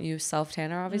because I don't use self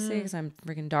tanner obviously because I'm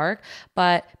freaking dark,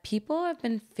 but people have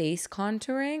been face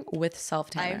contouring with self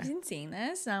tanner. I've been seeing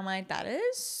this, and I'm like, that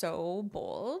is so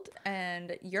bold,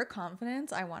 and your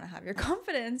confidence. I want to have your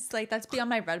confidence. Like that's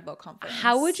beyond my Red Bull confidence.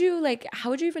 How would you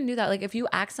even do that? Like if you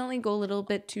accidentally go a little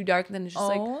bit too dark, then it's just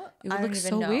like it would look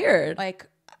so weird. Like.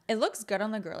 It looks good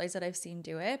on the girlies that I've seen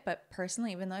do it, but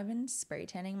personally, even though I've been spray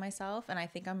tanning myself, and I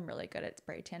think I'm really good at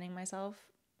spray tanning myself,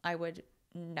 I would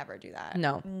never do that.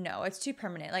 No, it's too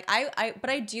permanent. Like but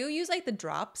I do use like the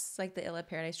drops, like the Illa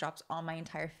Paradise drops on my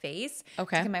entire face.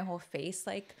 Okay, to get my whole face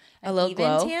like a little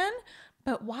glow tan.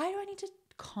 But why do I need to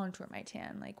contour my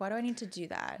tan? Like, why do I need to do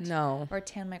that? No, or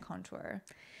tan my contour.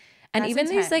 And that's even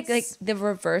intense. These like the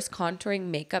reverse contouring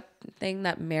makeup thing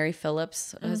that Mary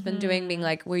Phillips has been doing, being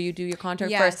like where you do your contour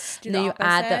first, and then you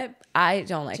add the. I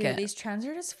don't like it. These trends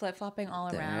are just flip flopping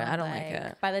all around. I don't like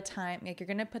it. By the time like you're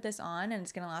gonna put this on and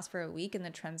it's gonna last for a week, and the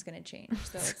trend's gonna change.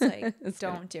 So it's like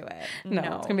don't do it.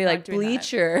 No, it's gonna be like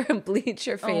bleach your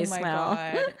face now. Oh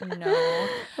my god, no.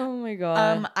 Oh my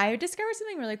god. I discovered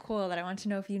something really cool that I want to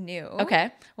know if you knew.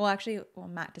 Okay. Well, actually,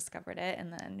 Matt discovered it,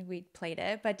 and then we played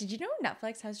it. But did you know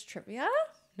Netflix has trivia?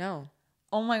 No.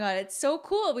 Oh my god, it's so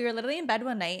cool. We were literally in bed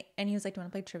one night, and he was like, "Do you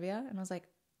want to play trivia?" And I was like,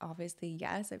 obviously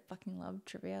yes. I fucking love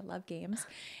trivia. I love games.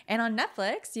 And on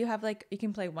Netflix, you have like you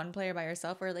can play 1 player by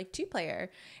yourself or like 2 player,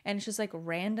 and it's just like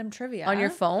random trivia on your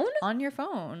phone. On your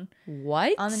phone.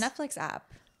 What? On the Netflix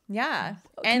app. Yeah.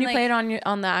 Can you play it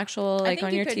on the actual, like,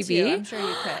 on your TV? Too. I'm sure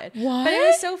you could. What? But it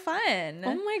was so fun.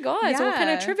 Oh my God. Yeah. So what kind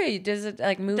of trivia? Does it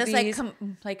like movies? Just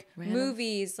like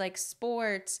movies, like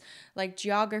sports, like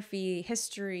geography,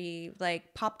 history,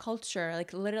 like pop culture,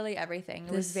 like literally everything.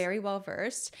 It was very well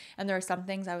versed. And there were some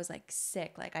things I was like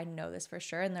sick. Like I know this for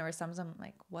sure. And there were some I'm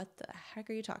like, what the heck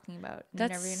are you talking about?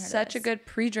 That's such a good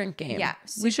pre-drink game. Yeah.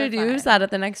 We should use that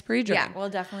at the next pre-drink. Yeah, we'll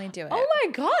definitely do it. Oh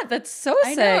my God. That's so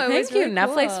sick. Thank you.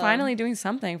 Netflix finally doing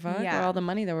something for all the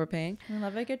money that we're paying. I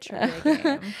love a good trivia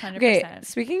game. 100%. Okay,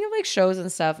 speaking of like shows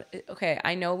and stuff, okay,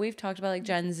 I know we've talked about like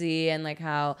Gen Z and like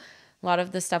how a lot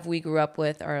of the stuff we grew up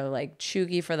with are like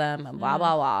chuggy for them and blah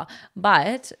blah blah.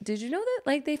 But did you know that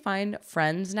like they find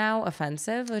Friends now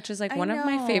offensive, which is like one of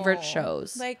my favorite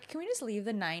shows. Like, can we just leave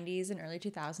the 90s and early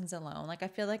 2000s alone? Like I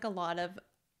feel like a lot of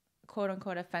quote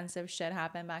unquote offensive shit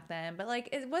happened back then, but like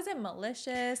it wasn't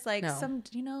malicious. Like some,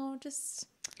 just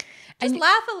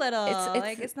laugh a little.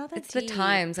 It's not that it's deep. The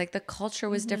times, like the culture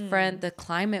was different, the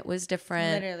climate was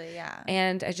different. Literally, yeah.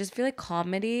 And I just feel like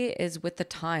comedy is with the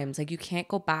times. Like you can't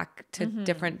go back to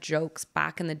different jokes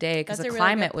back in the day because the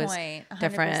climate was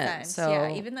different. So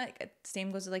yeah, even like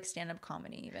same goes with like stand up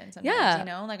comedy. Even sometimes, you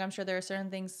know, like I'm sure there are certain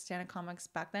things stand up comics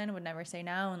back then would never say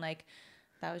now, and like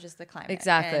that was just the climate.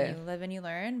 Exactly. And you live and you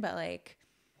learn, but like,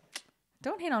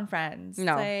 don't hate on Friends.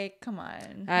 No, like come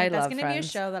on. I love that's gonna Friends. Be a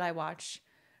show that I watch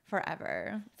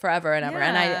forever and ever.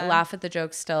 And I laugh at the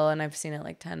jokes still, and I've seen it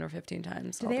like 10 or 15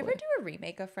 times. Do they ever do a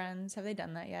remake of Friends? Have they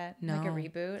done that yet? No. Like a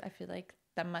reboot? I feel like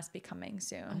that must be coming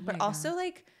soon. But also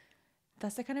like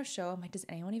that's the kind of show I'm like, does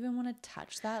anyone even want to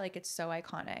touch that? Like it's so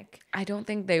iconic. I don't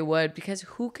think they would, because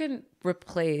who can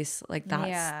replace like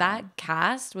that? That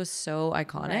cast was so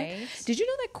iconic. Right? Did you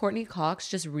know that Courtney Cox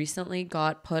just recently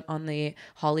got put on the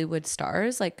Hollywood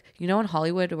Stars? Like, you know, in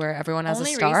Hollywood where everyone has a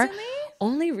star.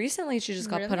 Only recently she just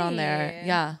got put on there.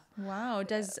 Yeah. Wow.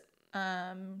 Does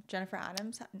Jennifer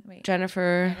Aniston?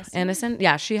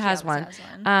 Yeah, she has one.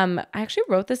 I actually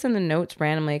wrote this in the notes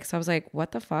randomly because I was like,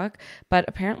 what the fuck? But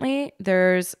apparently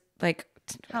there's like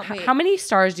how many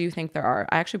stars do you think there are?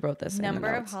 I actually wrote this number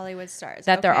in the notes. Of Hollywood stars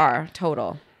that there are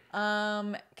total.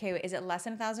 Okay, wait, is it less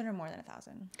than 1,000 or more than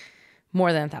 1,000?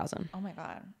 More than 1,000. Oh my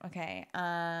God. Okay.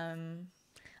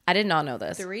 I did not know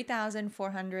this.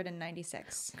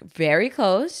 3,496. Very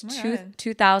close.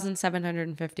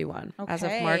 2,751 as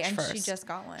of March 1st. And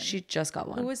she just got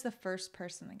one. Who was the first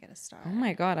person to get a star? Oh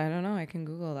my God, I don't know. I can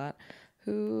Google that.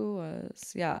 Who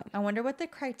was? Yeah. I wonder what the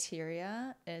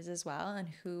criteria is as well, and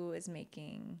who is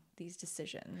making these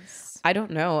decisions. I don't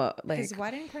know. Because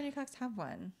why didn't Courtney Cox have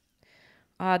one?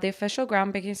 The official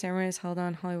groundbreaking ceremony is held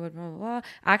on Hollywood. Blah blah blah.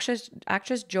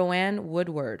 Actress Joanne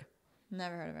Woodward.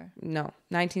 Never heard of her. No,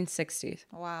 1960s.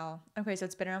 Wow. Okay, so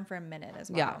it's been around for a minute as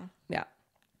well. Yeah.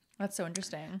 That's so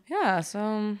interesting. Yeah,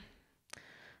 so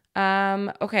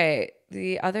okay,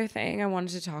 the other thing I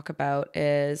wanted to talk about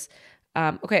is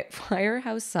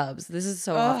Firehouse subs. This is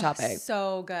so off topic.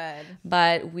 So good.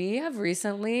 But we have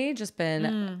recently just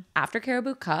been after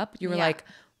Caribou Cup, you were like,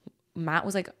 Matt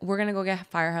was like, we're going to go get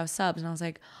Firehouse subs. And I was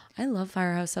like, I love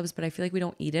Firehouse subs, but I feel like we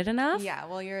don't eat it enough. Yeah,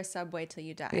 well, you're a Subway till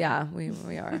you die. Yeah, we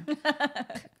are.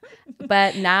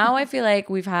 But now I feel like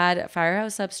we've had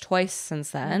Firehouse subs twice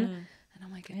since then. And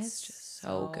I'm like, it's just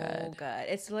so good.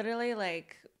 It's literally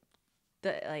like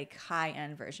the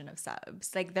high-end version of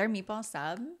subs. Like their meatball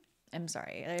sub, I'm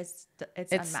sorry, it's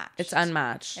unmatched. It's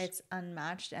unmatched. It's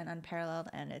unmatched and unparalleled,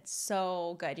 and it's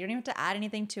so good. You don't even have to add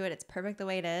anything to it. It's perfect the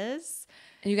way it is.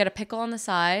 And you got a pickle on the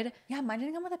side. Yeah, mine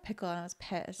didn't come with a pickle, and I was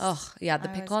pissed. Oh, yeah, the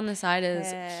pickle on the side is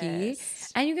key.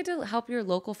 And you get to help your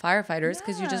local firefighters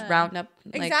because you just round up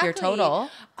your total.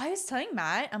 I was telling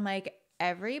Matt, I'm like,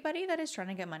 everybody that is trying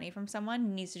to get money from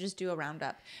someone needs to just do a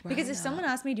roundup. Because if someone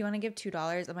asks me, do you want to give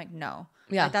 $2? I'm like, no.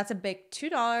 Yeah. Like, that's a big,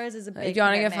 $2 is a big If you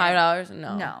want to give $5,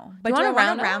 no. No. But do you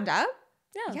want to round up?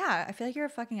 Yeah. Yeah. I feel like you're a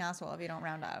fucking asshole if you don't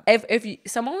round up. If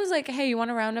someone was like, hey, you want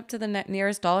to round up to the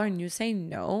nearest dollar, and you say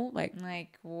no, like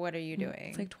what are you doing?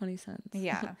 It's like 20 cents.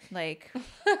 Yeah. Like,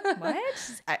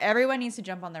 what? Everyone needs to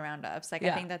jump on the roundups. Like,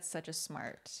 I think that's such a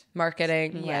smart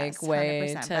marketing way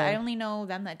 100%. to. But I only know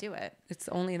them that do it. It's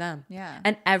only them. Yeah.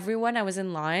 And everyone I was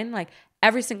in line,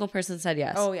 every single person said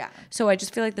yes. Oh, yeah. So I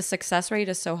just feel like the success rate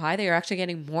is so high that you're actually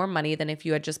getting more money than if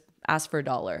you had just asked for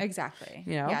 $1. Exactly.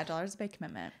 You know? Yeah, $1 is a big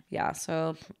commitment. Yeah.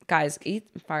 So guys, eat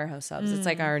Firehouse subs. It's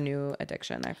like our new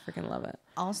addiction. I freaking love it.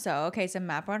 Also, okay, so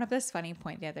Matt brought up this funny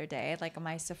point the other day. Like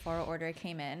my Sephora order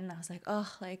came in and I was like,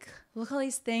 oh, look at all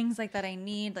these things that I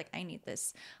need. Like I need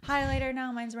this highlighter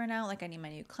now. Mine's run out. Like I need my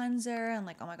new cleanser. I'm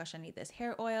like, oh my gosh, I need this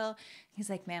hair oil. He's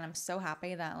like, man, I'm so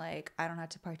happy that I don't have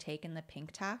to partake in the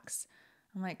pink tax.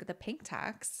 I'm like, the pink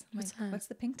tax? What's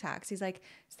the pink tax? He's like,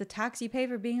 it's the tax you pay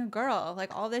for being a girl.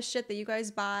 Like all this shit that you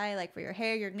guys buy, like for your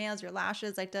hair, your nails, your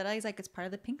lashes, like da-da. He's like, it's part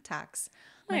of the pink tax.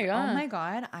 Oh my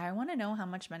God. I want to know how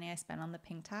much money I spend on the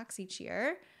pink tax each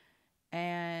year.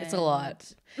 And it's a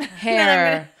lot.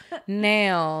 Hair,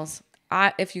 nails.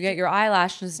 If you get your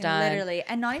eyelashes done. Literally.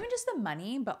 And not even just the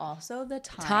money, but also the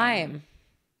time.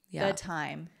 Yeah. The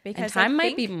time. Because and time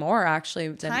might be more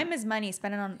actually. Time is money. So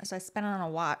I spend it on a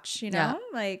watch, you know? Yeah.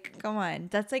 Like, come on.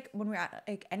 That's like when we're at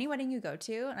like any wedding you go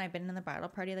to, and I've been in the bridal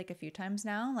party like a few times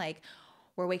now, like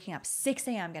we're waking up 6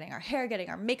 a.m., getting our hair, getting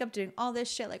our makeup, doing all this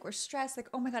shit. Like we're stressed. Like,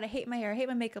 oh my God, I hate my hair. I hate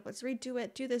my makeup. Let's redo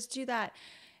it. Do this, do that.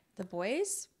 The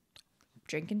boys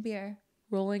drinking beer.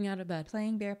 Rolling out of bed.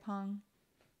 Playing beer pong.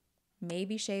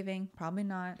 Maybe shaving. Probably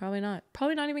not. Probably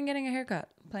not even getting a haircut.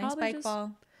 Playing spike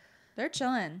ball. They're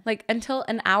chilling. Like until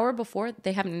an hour before,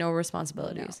 they have no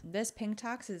responsibilities. No. This pink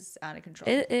tax is out of control.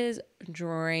 It is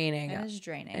draining. It is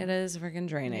draining. It is freaking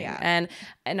draining. Yeah.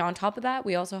 And on top of that,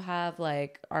 we also have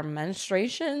like our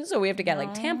menstruation. So we have to get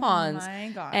like tampons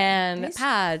and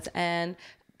pads and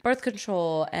birth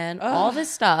control and all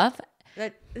this stuff.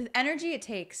 The energy it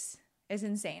takes is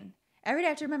insane. Every day I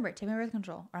have to remember, take my birth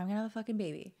control or I'm going to have a fucking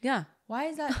baby. Yeah. Why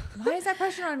is that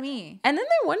pressure on me? And then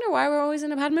they wonder why we're always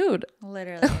in a bad mood.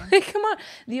 Literally. Like, come on.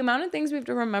 The amount of things we have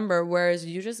to remember, whereas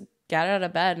you just get out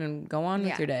of bed and go on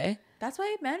with your day. That's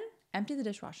why men empty the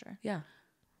dishwasher. Yeah.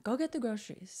 Go get the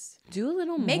groceries. Do a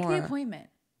little Make more. the appointment.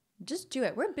 Just do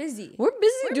it. We're busy. We're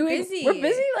busy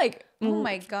like, oh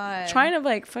my God, trying to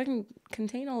like fucking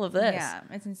contain all of this. Yeah,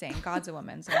 it's insane. God's a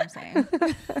woman, so I'm saying.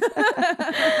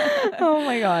 Oh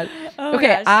my God.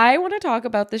 Okay, I want to talk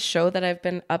about this show that I've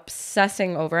been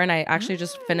obsessing over, and I actually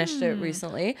just finished it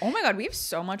recently. Oh my God, we have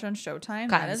so much on Showtime.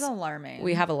 Guys, that is alarming.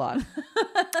 We have a lot.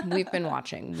 We've been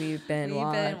watching.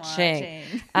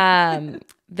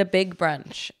 The Big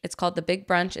Brunch. It's called The Big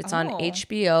Brunch. It's on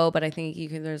HBO, but I think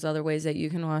there's other ways that you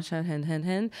can watch it.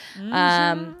 Hint.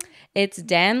 It's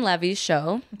Dan Levy's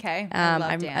show. Okay.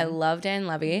 I love Dan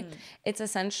Levy. It's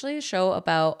essentially a show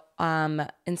about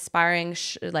inspiring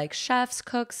like chefs,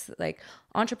 cooks, like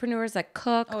entrepreneurs that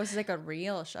cook. Oh, this is like a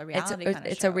reality kind of show.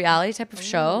 It's a reality type of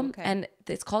show. And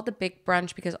it's called The Big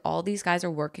Brunch because all these guys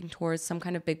are working towards some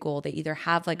kind of big goal. They either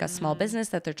have like a small business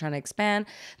that they're trying to expand.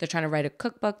 They're trying to write a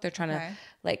cookbook. They're trying to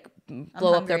like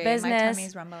blow up their business. My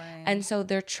tummy's rumbling. And so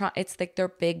it's like their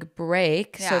big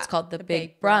break. Yeah, so it's called The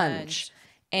Big Brunch.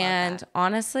 And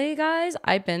honestly, guys,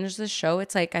 I binged this show.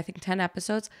 It's like, I think 10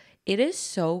 episodes. It is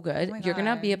so good. You're going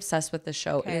to be obsessed with the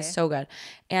show. Okay. It is so good.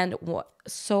 And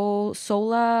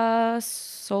Sola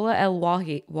El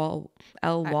Wali.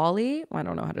 I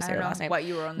don't know how to say her last name. What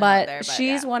you were on there, but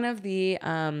she's one of the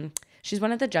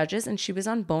judges, and she was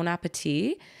on Bon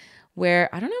Appetit,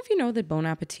 where I don't know if you know the Bon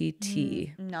Appetit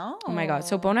tea. No. Oh my God.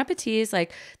 So Bon Appetit is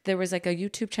like, there was like a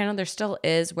YouTube channel, there still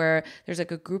is, where there's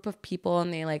like a group of people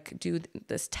and they like do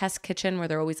this test kitchen where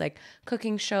they're always like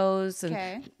cooking shows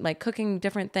and like cooking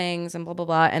different things and blah, blah,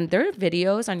 blah. And their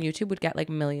videos on YouTube would get like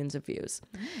millions of views.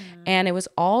 And it was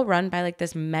all run by like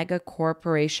this mega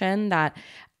corporation that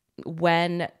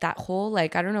when that whole,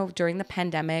 like, I don't know, during the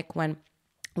pandemic when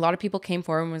a lot of people came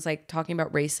forward and was like talking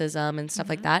about racism and stuff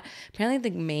like that. Apparently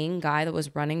the main guy that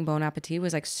was running Bon Appetit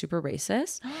was like super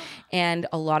racist. And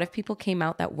a lot of people came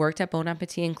out that worked at Bon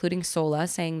Appetit, including Sola,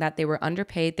 saying that they were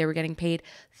underpaid. They were getting paid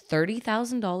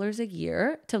 $30,000 a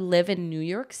year to live in New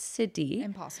York City.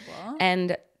 Impossible.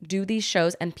 And do these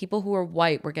shows, and people who were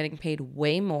white were getting paid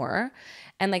way more.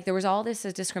 And like there was all this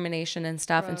discrimination and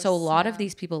stuff. And so a lot of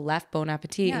these people left Bon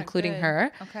Appetit, including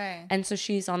her. Okay. And so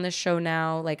she's on this show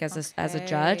now, like as a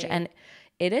judge. And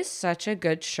it is such a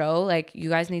good show. Like you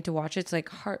guys need to watch it. It's like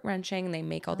heart-wrenching. And they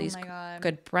make all these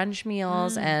good brunch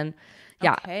meals. And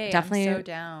definitely, I'm so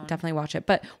down. Definitely watch it.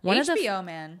 But one of the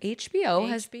HBO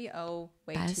has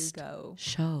way to go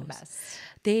shows.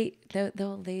 They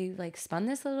like spun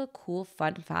this little cool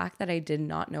fun fact that I did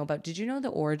not know about. Did you know the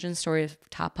origin story of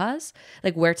tapas?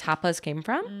 Like where tapas came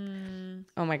from?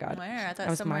 Oh my God. Where? I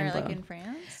thought somewhere like in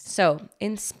France. So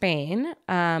in Spain,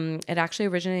 it actually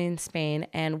originated in Spain.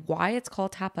 And why it's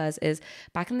called tapas is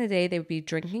back in the day, they would be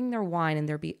drinking their wine and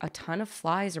there'd be a ton of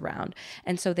flies around.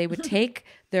 And so they would take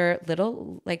their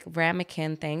little like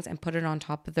ramekin things and put it on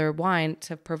top of their wine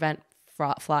to prevent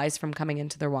flies from coming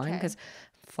into their wine because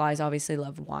flies obviously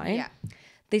love wine. Yeah.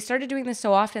 They started doing this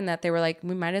so often that they were like,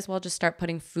 we might as well just start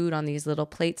putting food on these little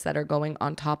plates that are going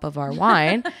on top of our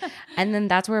wine. And then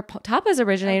that's where tapas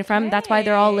originated from. That's why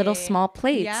they're all little small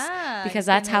plates. Yeah. Because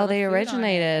that's how they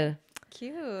originated.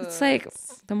 Cute. It's like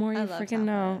the more you freaking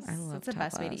know. That's the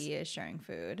best way to eat is sharing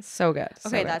food. So good.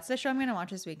 Okay, that's the show I'm going to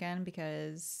watch this weekend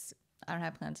because I don't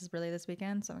have plans really this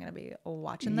weekend, so I'm gonna be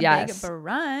watching the big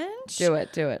brunch. Do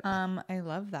it. I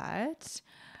love that.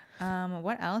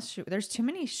 What else? There's too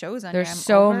many shows on There's here. I'm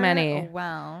so many.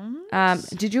 Overwhelmed.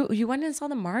 Did you went and saw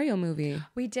the Mario movie?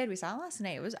 We did. We saw it last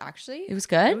night. It was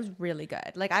good. It was really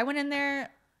good. Like I went in there.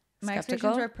 My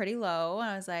expectations were pretty low,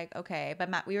 and I was like, okay. But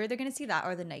Matt, we were either going to see that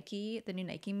or the new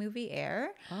Nike movie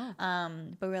Air. Oh.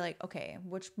 But we were like, okay,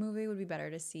 which movie would be better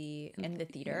to see in the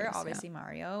theater? Yes, obviously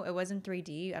Mario. It wasn't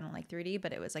 3D. I don't like 3D,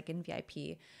 but it was like in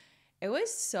VIP. It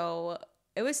was so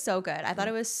good. I thought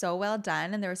it was so well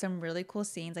done, and there were some really cool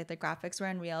scenes. Like the graphics were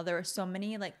unreal. There were so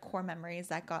many like core memories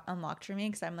that got unlocked for me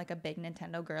because I'm like a big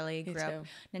Nintendo girly. Grew up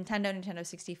Nintendo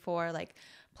 64, like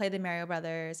played the Mario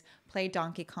Brothers, played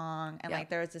Donkey Kong, and like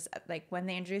there was this like when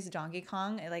they introduced Donkey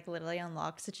Kong, it like literally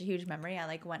unlocked such a huge memory. I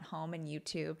like went home and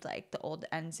YouTubed like the old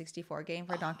N64 game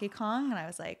for Donkey Kong, and I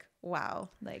was like, wow,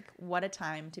 like what a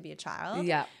time to be a child.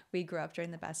 Yeah, we grew up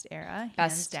during the best era,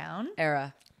 hands down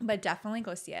era. But definitely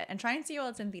go see it and try and see while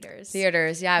it's in theaters.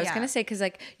 Yeah. I was gonna say because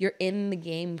like you're in the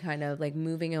game, kind of like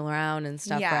moving around and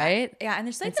stuff, right? Yeah, and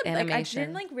there's like like I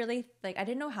didn't like really like I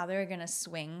didn't know how they were gonna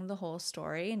swing the whole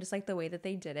story, and just like the way that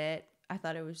they did it, I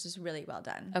thought it was just really well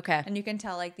done. Okay, and you can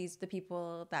tell like the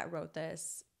people that wrote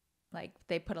this, like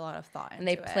they put a lot of thought into it. And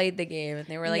they played the game and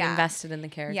they were like invested in the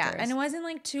characters. Yeah, and it wasn't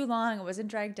like too long. It wasn't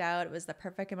dragged out. It was the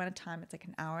perfect amount of time. It's like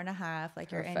an hour and a half.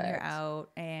 Like you're in, you're out,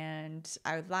 and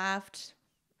I laughed.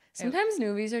 Sometimes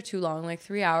movies are too long, like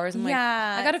 3 hours. I'm like,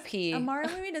 I gotta pee. A Mario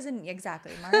movie doesn't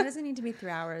Mario doesn't need to be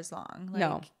 3 hours long. Like,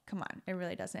 no, come on, it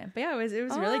really doesn't. But yeah, it was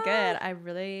really good. I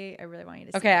really want you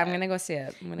to see it. Okay, I'm gonna go see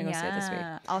it. I'm gonna go see it this week.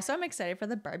 Also, I'm excited for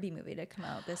the Barbie movie to come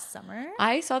out this summer.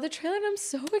 I saw the trailer and I'm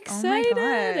so excited.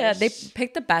 Oh my gosh. They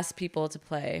picked the best people to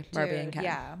play Barbie and Ken.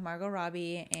 Yeah, Margot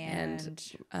Robbie and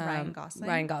Ryan Gosling.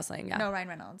 Ryan Gosling, yeah. No, Ryan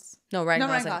Reynolds.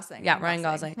 Ryan Gosling. Yeah, Ryan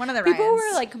Gosling. One of the people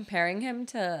Ryans. were like comparing him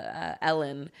to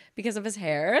Ellen because of his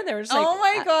hair. They were just like, oh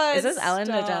my god, is this Ellen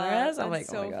DeGeneres? I'm like,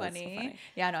 so oh my god, funny. So funny.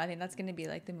 Yeah, no, I think that's gonna be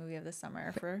like the movie of the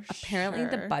summer for Apparently,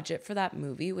 the budget for that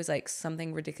movie was like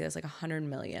something ridiculous, like $100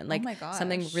 million. Like, oh my gosh.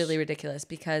 Something really ridiculous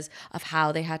because of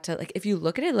how they had to, like, if you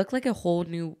look at it, it looked like a whole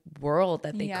new world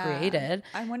that they created.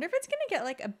 I wonder if it's gonna get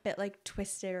like a bit like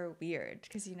twisted or weird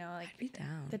because you know, like I'd be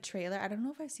down. The trailer. I don't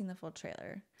know if I've seen the full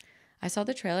trailer. I saw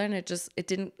the trailer and it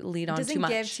didn't lead on too much. It doesn't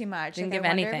give too much. Didn't like, give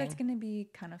anything. If it's gonna be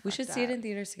kind of. We should see it in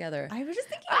theaters together. I was just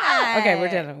thinking that. Okay, we're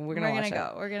done. We're gonna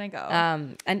go. We're gonna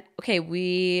go. And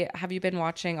okay, have you been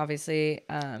watching obviously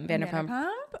Vanderpump?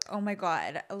 Oh my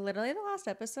god! Literally the last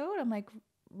episode, I'm like,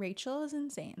 Rachel is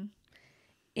insane.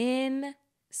 And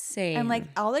like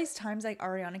all these times, like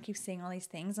Ariana keeps saying all these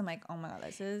things. I'm like, oh my god,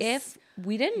 this is. If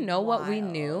we didn't know what we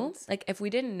knew, like if we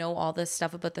didn't know all this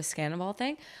stuff about the Scandal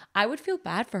thing, I would feel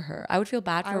bad for her. I would feel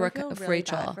bad for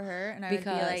Rachel. Bad for her, and I would be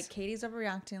like, Katie's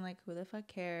overreacting. Like, who the fuck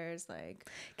cares? Like,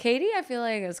 Katie, I feel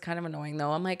like is kind of annoying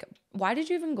though. I'm like, why did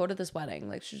you even go to this wedding?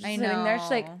 Like, she's just sitting there.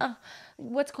 She's like,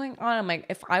 what's going on? I'm like,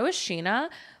 if I was Sheena,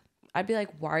 I'd be like,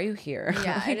 why are you here?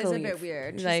 Yeah, like, it is a bit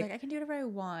weird. She's like, I can do whatever I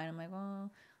want. I'm like,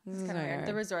 well. It's kind of weird.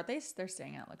 The resort they're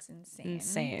staying at looks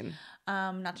insane.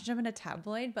 Not to jump into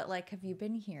tabloid, but like, have you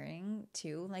been hearing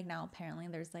too? Like now, apparently,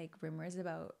 there's like rumors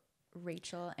about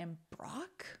Rachel and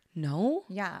Brock. No.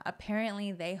 Yeah,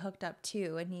 apparently they hooked up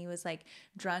too, and he was like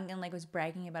drunk and like was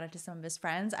bragging about it to some of his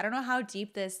friends. I don't know how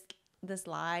deep this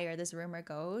lie or this rumor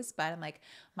goes, but I'm like,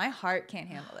 my heart can't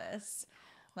handle this.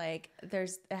 Like,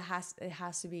 it has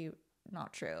to be.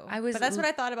 Not true. But that's what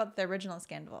I thought about the original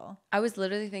Scandal. I was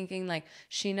literally thinking like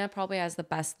Sheena probably has the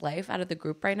best life out of the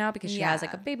group right now because she has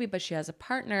like a baby, but she has a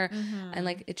partner, and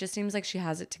like it just seems like she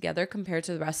has it together compared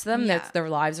to the rest of them. That their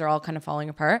lives are all kind of falling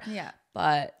apart. Yeah.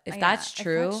 But if that's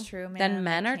true, then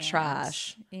men are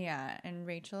trash. Yeah, and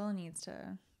Rachel needs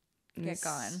to get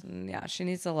gone. Yeah, she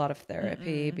needs a lot of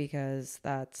therapy because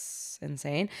that's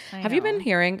insane. Have you been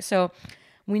hearing? So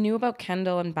we knew about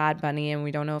Kendall and Bad Bunny, and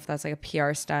we don't know if that's like a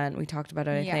PR stunt. We talked about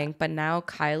it, I think. But now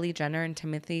Kylie Jenner and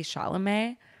Timothée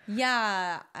Chalamet.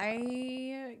 Yeah,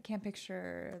 I can't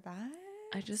picture that.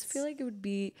 I just feel like it would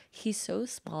be. He's so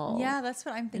small. Yeah, that's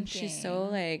what I'm thinking. And she's so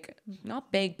like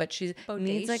not big, but she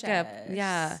needs like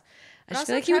a But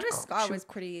also, like Travis Scott was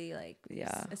pretty like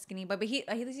skinny, but he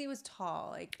was tall.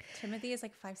 Like Timothy is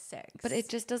like 5'6". But it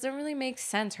just doesn't really make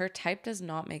sense. Her type does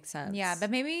not make sense. Yeah, but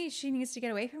maybe she needs to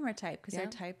get away from her type because her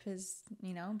type has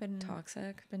been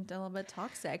toxic, been a little bit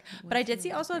toxic. But I did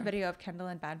see also a video of Kendall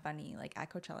and Bad Bunny like at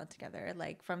Coachella together,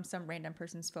 like from some random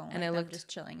person's phone, and it looked just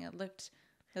chilling. It looked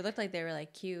They looked like they were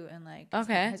like cute and like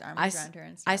his arm was around her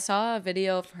and stuff. I saw a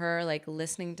video of her like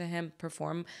listening to him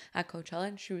perform at Coachella,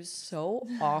 and she was so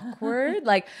awkward.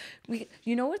 Like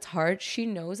you know what's hard? She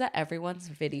knows that everyone's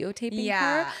videotaping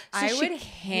her. So I would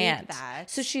hate that.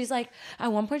 So she's like,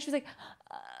 at one point she was like,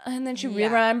 and then she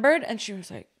remembered, and she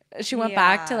was like, she went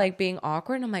back to like being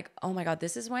awkward, and I'm like, oh my God,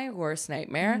 this is my worst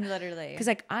nightmare. Literally. Because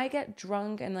like I get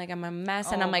drunk and like I'm a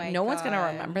mess, and I'm like, no one's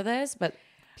gonna remember this, but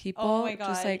people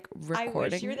just like recording.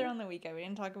 I wish you were there on the weekend. We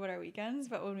didn't talk about our weekends,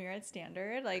 but when we were at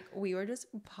Standard, like we were just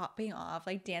popping off,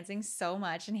 like dancing so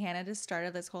much, and Hannah just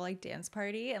started this whole like dance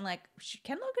party, and like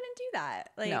Kendall couldn't do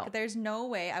that. Like there's no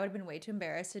way. I would have been way too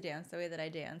embarrassed to dance the way that I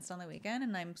danced on the weekend,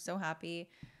 and I'm so happy.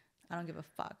 I don't give a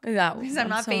fuck. Yeah, because I'm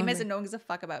not so famous happy. And no one gives a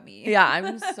fuck about me. Yeah,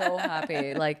 I'm so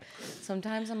happy. Like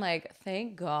sometimes I'm like,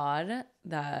 thank God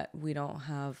that we don't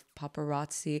have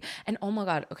paparazzi. And oh my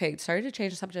God, okay, sorry to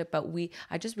change the subject, but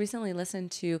I just recently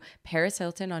listened to Paris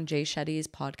Hilton on Jay Shetty's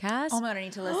podcast. Oh my God, I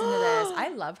need to listen to this.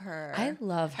 I love her. I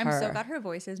love her. I'm so glad her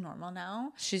voice is normal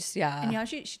now. She's And you know,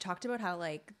 she talked about how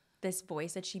like this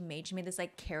voice that she made this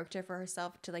like character for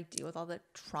herself to like deal with all the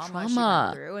trauma she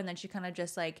went through, and then she kind of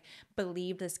just like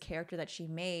believed this character that she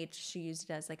made, she used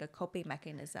it as like a coping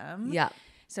mechanism.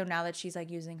 So now that she's like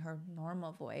using her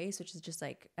normal voice, which is just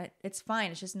like, it's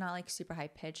fine. It's just not like super high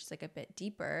pitched. It's like a bit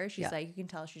deeper. She's like, you can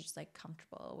tell she's just like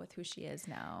comfortable with who she is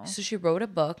now. So she wrote a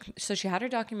book. So she had her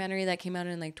documentary that came out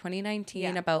in like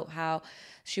 2019 about how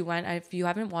she went. If you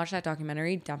haven't watched that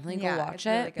documentary, definitely go watch it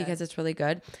really because it's really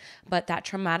good. But that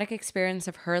traumatic experience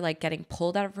of her like getting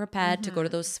pulled out of her bed to go to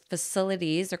those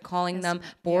facilities, they're calling them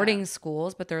boarding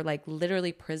schools, but they're like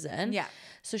literally prison.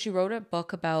 So she wrote a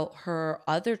book about her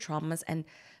other traumas, and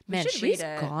man, she's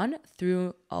gone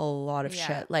through a lot of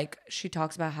shit. Like she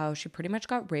talks about how she pretty much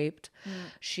got raped.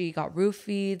 She got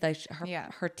roofied. Like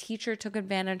her teacher took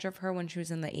advantage of her when she was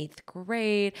in the 8th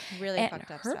grade. Really and fucked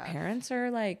up her stuff. Parents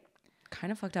are like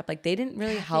kind of fucked up. Like they didn't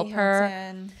really help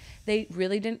her. They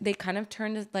really didn't. They kind of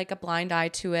turned like a blind eye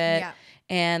to it.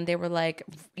 And they were like,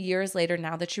 years later,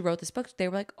 now that she wrote this book, they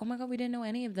were like, oh my God, we didn't know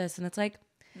any of this. And it's like,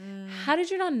 how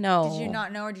did you not know? Did you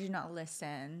not know, or did you not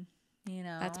listen? You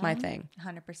know, that's my thing.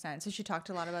 100%. So she talked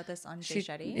a lot about this on Jay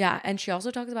Shetty. Yeah. And she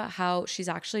also talks about how she's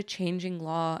actually changing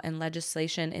law and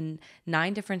legislation in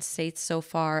 9 different states so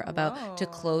far about to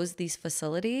close these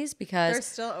facilities because they're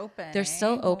still open. They're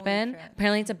still open.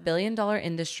 Apparently it's $1 billion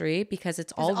industry because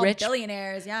it's all rich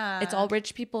billionaires. Yeah. It's all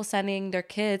rich people sending their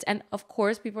kids. And of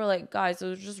course people are like, guys,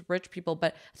 those are just rich people.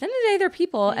 But at the end of the day, they're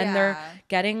people and they're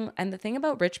getting, and the thing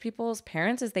about rich people's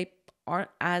parents is they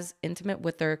aren't as intimate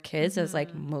with their kids as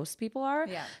like most people are.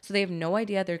 So they have no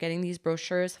idea. They're getting these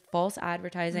brochures, false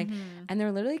advertising, and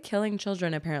they're literally killing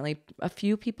children. Apparently a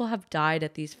few people have died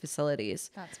at these facilities.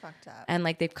 That's fucked up. And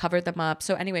like they've covered them up.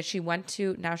 So anyway,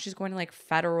 now she's going to like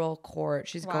federal court.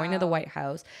 She's going to the White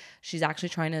House. She's actually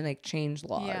trying to like change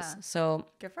laws. So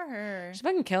good for her. She's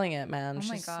fucking killing it, man. Oh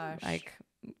my gosh. Like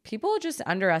people just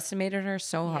underestimated her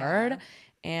so hard.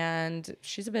 And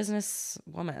she's a business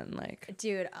woman, like,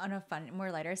 dude. On a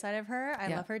more lighter side of her, I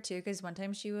love her too, because one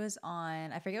time she was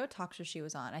on, I forget what talk show she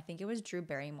was on. I think it was Drew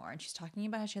Barrymore, and she's talking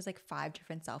about how she has like 5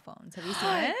 different cell phones. Have you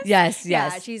seen this? Yes.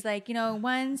 Yeah, she's like, you know,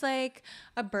 one's like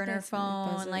a burner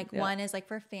phone, like one is like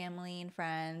for family and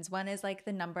friends. One is like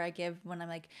the number I give when I'm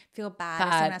like feel bad.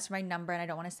 If someone asks for my number and I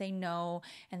don't want to say no.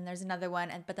 And there's another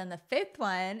one, but then the 5th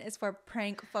one is for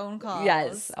prank phone calls.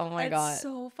 Yes. Oh my God. It's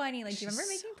so funny. Like, do you remember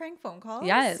making prank phone calls?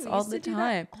 Yes, all the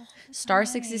time. Star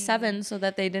 67 so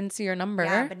that they didn't see your number.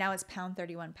 Yeah, but now it's pound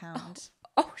 31 pound.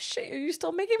 Oh shit, are you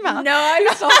still making math? No,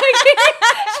 I'm still making.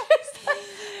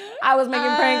 I was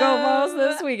making prank phone calls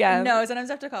this weekend. No, sometimes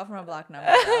I have to call from a block number.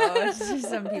 It's just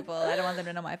some people, I don't want them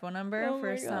to know my phone number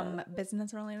for some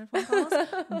business-related phone calls.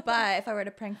 But if I were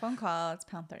to prank phone call, it's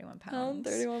pound 31 pounds. Pound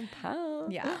 31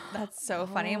 pounds. Yeah, that's so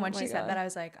funny. And when she said that, I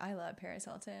was like, I love Paris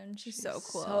Hilton. She's so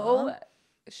cool.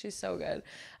 She's so good.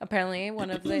 Apparently,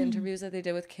 one of the interviews that they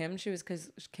did with Kim,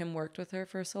 because Kim worked with her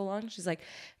for so long. She's like,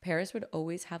 Paris would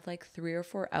always have like 3 or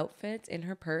 4 outfits in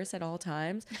her purse at all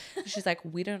times. She's like,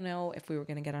 we don't know if we were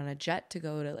gonna get on a jet to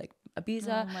go to like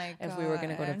Ibiza, if we were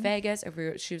gonna go to Vegas,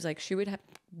 she was like, she would have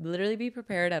literally be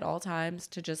prepared at all times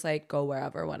to just like go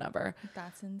wherever, whenever.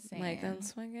 That's insane. Like,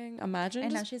 that's fucking imagine.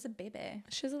 And now she has a baby.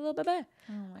 She has a little baby.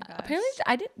 Oh my gosh.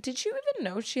 Apparently, did you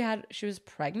even know she was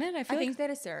pregnant? I think they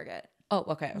had a surrogate. Oh,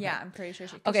 okay. Yeah, I'm pretty sure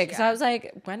she. Okay, because I was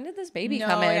like, when did this baby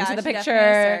come into the picture?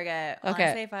 Surrogate. Okay.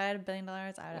 Honestly, if I had $1 billion,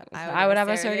 I would have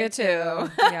a surrogate too.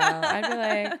 Yeah, I'd be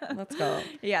like, let's go.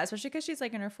 Yeah, especially because she's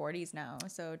like in her 40s now,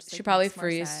 so just, like, she probably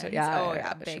freezed. Yeah. Oh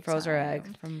yeah, she froze her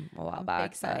egg from a while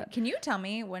back. Can you tell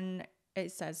me when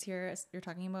it says here you're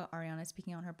talking about Ariana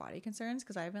speaking on her body concerns,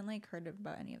 because I haven't like heard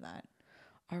about any of that.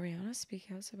 Ariana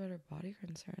speaking out about her body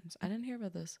concerns. I didn't hear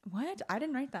about this. What? I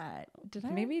didn't write that. Did I?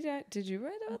 Maybe did you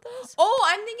write about this? Oh,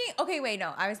 I'm thinking. Okay, wait,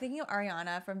 no. I was thinking of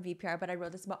Ariana from VPR, but I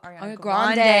wrote this about Ariana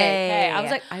Grande. Okay, I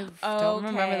was like, I don't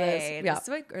remember this. Yeah, this is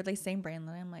like, or like same brain.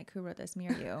 I'm like, who wrote this? Me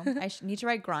or you? I need to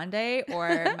write Grande or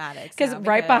Maddox because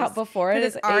right before it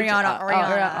is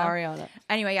Ariana.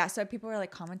 Anyway, yeah. So people were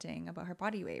like commenting about her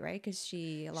body weight, right? Because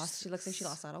she looks like she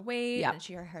lost a lot of weight. Yeah, and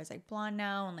her hair is like blonde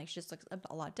now, and like she just looks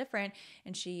a lot different.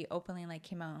 And she openly like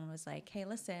came out and was like, hey,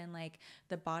 listen, like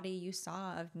the body you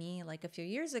saw of me like a few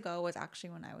years ago was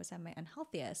actually when I was at my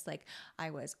unhealthiest. Like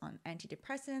I was on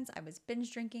antidepressants, I was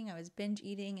binge drinking, I was binge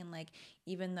eating, and like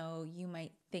even though you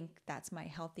might think that's my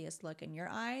healthiest look in your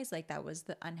eyes, like that was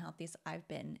the unhealthiest I've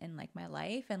been in like my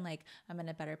life, and like I'm in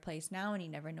a better place now, and you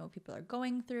never know what people are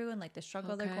going through and like the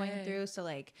struggle they're going through. So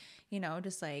like, you know,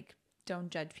 just like don't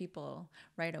judge people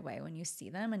right away when you see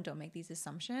them, and don't make these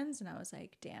assumptions. And I was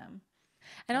like, damn.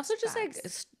 And also just like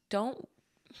don't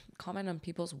comment on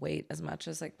people's weight as much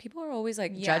as like people are always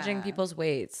like judging people's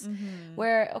weights.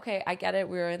 Where okay, I get it,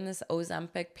 we were in this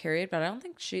Ozempic period, but I don't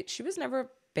think she was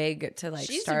never big to like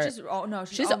start.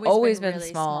 She's always been really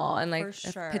small and like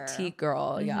a petite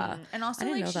girl. Yeah. And also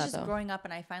like she's just growing up,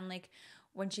 and I find like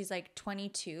when she's like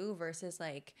 22 versus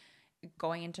like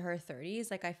going into her 30s,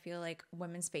 like I feel like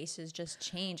women's faces just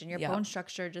change, and your bone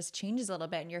structure just changes a little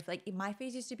bit, and you're like, my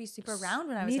face used to be super round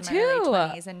when I was in my early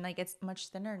 20s, and like it's much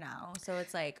thinner now. So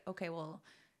it's like, okay, well,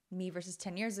 me versus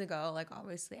 10 years ago, like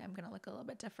obviously I'm gonna look a little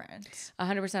bit different.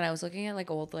 100%. I was looking at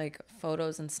like old like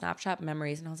photos and Snapchat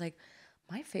memories, and I was like,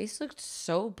 my face looked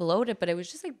so bloated, but it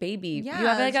was just like baby. Yeah, you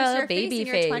have like a little baby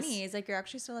face. In your 20s, like you're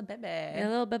actually still a baby. A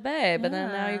little baby, but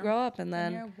then now you grow up, and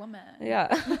then you're a woman. Yeah.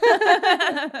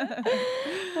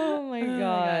 Oh my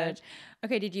god.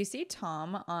 Okay, did you see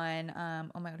Tom on?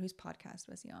 Oh my god, whose podcast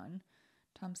was he on?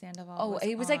 Tom Sandoval. Oh,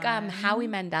 it was like Howie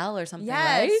Mandel or something,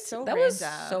 yes, right? So that random. Was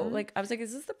so like I was like,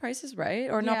 is this The Price is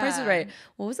Right or not? Price is Right?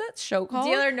 What was that show called?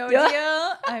 Deal or No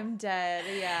Deal. I'm dead.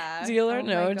 Yeah. Deal or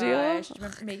No Deal.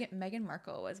 Meghan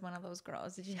Markle was one of those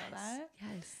girls. Did you know that?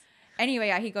 Yes. Anyway,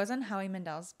 yeah, he goes on Howie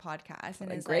Mandel's podcast,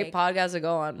 and it's great podcast to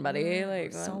go on, buddy.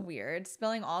 Like so weird,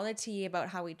 spilling all the tea about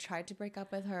how he tried to break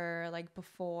up with her like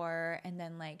before, and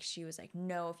then like she was like,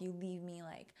 no, if you leave me,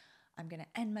 like I'm gonna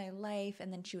end my life.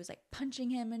 And then she was like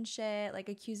punching him and shit, like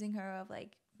accusing her of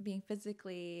like being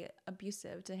physically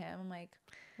abusive to him. I'm like,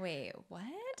 wait, what?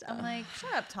 I'm like,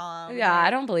 shut up, Tom. Yeah, like,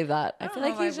 I don't believe that. I feel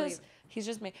like he's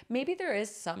just maybe there is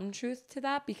some truth to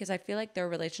that, because I feel like their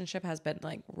relationship has been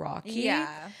like rocky.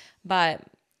 Yeah. But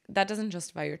that doesn't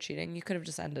justify your cheating. You could have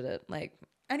just ended it. Like,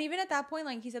 and even at that point,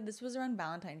 like he said, this was around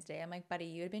Valentine's Day. I'm like, buddy,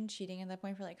 you had been cheating at that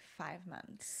point for like 5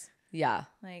 months. Yeah.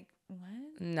 Like,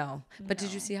 what? No. But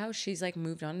did you see how she's like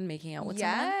moved on and making out with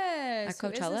someone? Yes. At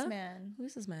Coachella? Who is this man? Who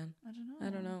is this man? I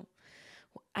don't know.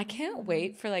 I can't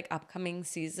wait for like upcoming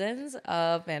seasons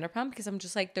of Vanderpump, because I'm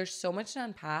just like, there's so much to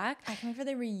unpack. I can't wait for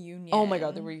the reunion. Oh my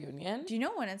god, the reunion. Do you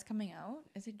know when it's coming out?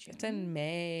 Is it June? It's in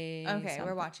May. Okay, something.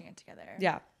 we're watching it together.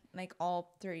 Yeah. Like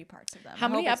all 30 parts of them. How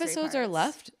many episodes are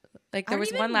left? Like there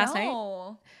was one last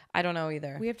night. I don't know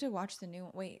either. We have to watch the new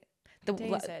Wait. What day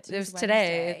is it? There's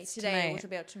today. It's today, which will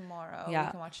be out tomorrow. Yeah.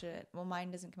 We can watch it. Well,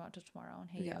 mine doesn't come out till tomorrow on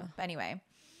Hey You. But anyway,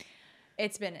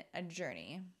 it's been a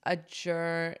journey. Like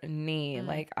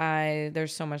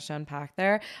there's so much to unpack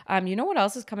there. You know what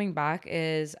else is coming back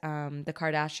is the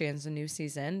Kardashians, the new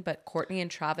season, but Kourtney and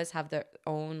Travis have their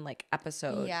own like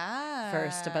episode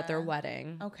first about their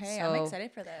wedding. Okay, so I'm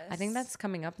excited for this. I think that's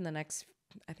coming up in the next,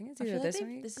 I think it's either this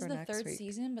week this or is the next third week.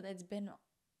 season, but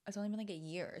it's only been like a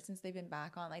year since they've been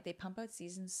back on. Like they pump out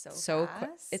seasons so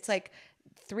fast. It's like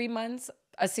 3 months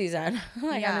a season.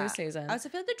 Like a new season. I also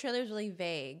feel like the trailer is really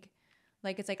vague.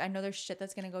 Like it's like I know there's shit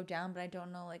that's gonna go down, but I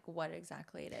don't know like what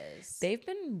exactly it is. They've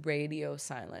been radio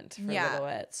silent for a little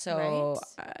bit, so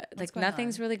like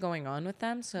nothing's really going on with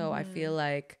them. So I feel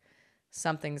like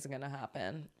something's gonna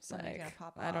happen. Something's gonna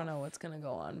pop off. I don't know what's gonna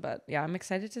go on, but yeah, I'm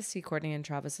excited to see Kourtney and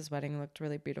Travis's wedding. Looked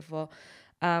really beautiful.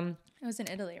 It was in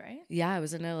Italy, right? Yeah, it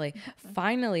was in Italy.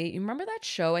 Finally, you remember that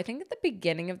show? I think at the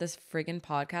beginning of this friggin'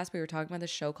 podcast, we were talking about the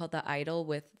show called The Idol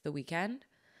with The Weeknd.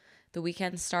 The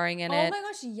Weeknd starring in it. Oh my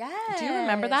gosh, yes. Do you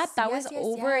remember that? That was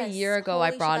over a year ago. Holy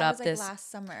I brought up like this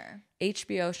last summer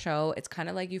HBO show. It's kind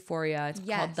of like Euphoria. It's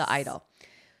called The Idol.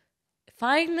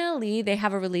 Finally, they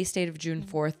have a release date of June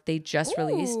 4th. They just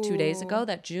released 2 days ago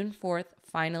that June 4th,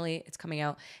 finally, it's coming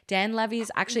out. Dan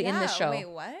Levy's actually in the show. Wait,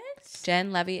 what?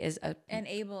 Jen Levy is and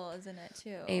Abel is in it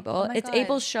too. Abel. Oh It's God.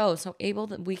 Abel's show. So Abel,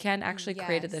 the Weeknd actually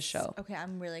created this show. Okay,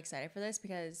 I'm really excited for this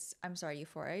because I'm sorry,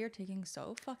 Euphoria, you're taking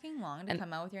so fucking long to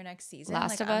come out with your next season.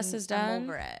 Last of Us is done. I'm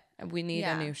over it. We need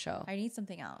a new show. I need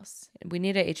something else. We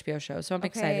need an HBO show. So I'm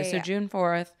excited. So June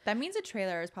 4th. That means a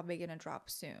trailer is probably going to drop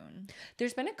soon.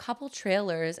 There's been a couple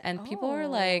trailers and people are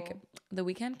like, The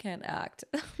Weeknd can't act.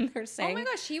 They're saying. Oh my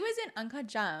gosh, he was in Uncut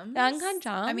Gems. Uncut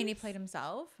Gems. I mean, he played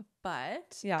himself, but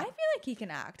I feel like he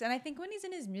can act. And I think when he's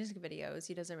in his music videos,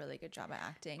 he does a really good job at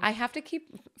acting. I have to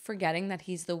keep forgetting that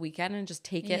he's The Weeknd and just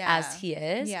take it as he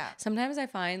is. Yeah. Sometimes I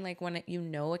find like when you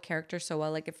know a character so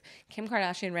well, like if Kim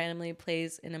Kardashian randomly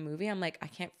plays in a movie, I'm like, I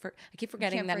keep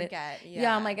forgetting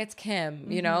I'm like, it's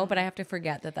Kim, you know, but I have to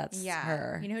forget that that's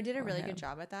her. You know who did a really good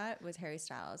job at that was Harry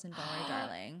Styles in Don't Worry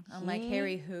Darling. I'm like,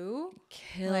 Harry who?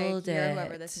 Killed it. You're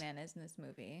whoever this man is in this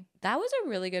movie. That was a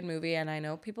really good movie and I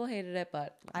know people hated it,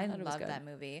 but I loved that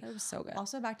movie. It was so good.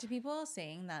 Also, back to people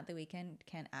saying that The Weeknd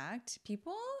can't act.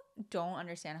 People don't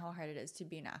understand how hard it is to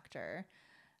be an actor.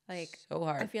 Like, so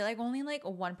hard. I feel like only like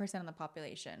 1% of the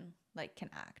population like can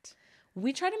act.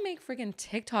 We try to make freaking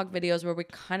TikTok videos where we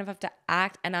kind of have to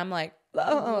act and I'm like,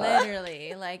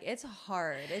 literally, like it's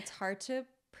hard. It's hard to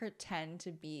pretend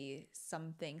to be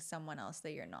someone else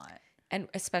that you're not. And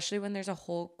especially when there's a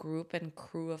whole group and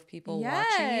crew of people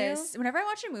watching you. Whenever I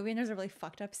watch a movie and there's a really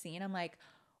fucked up scene, I'm like,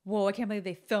 whoa, I can't believe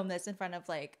they filmed this in front of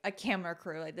like a camera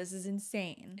crew. Like this is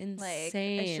insane. Like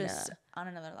it's just on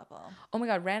another level. Oh my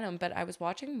God, random. But I was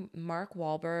watching Mark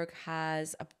Wahlberg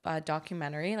has a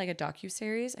documentary, like a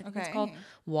docuseries. I think it's called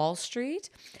Wall Street.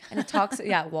 And it talks,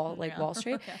 Wall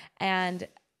Street. Okay. And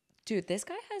dude, this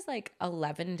guy has like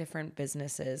 11 different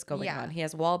businesses going on. He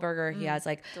has Wahlburger. He has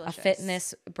like a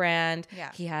fitness brand.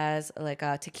 Yeah. He has like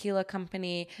a tequila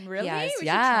company. Really? He has, we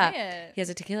should try it. He has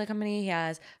a tequila company. He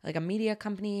has like a media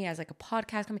company. He has like a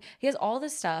podcast company. He has all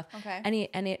this stuff. Okay.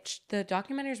 And the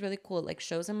documentary is really cool. It like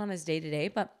shows him on his day to day,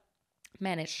 but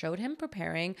man, it showed him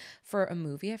preparing for a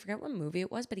movie. I forget what movie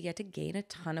it was, but he had to gain a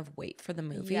ton of weight for the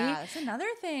movie. Yeah, that's another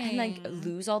thing. And like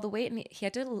lose all the weight. And he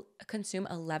had to consume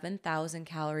 11,000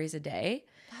 calories a day.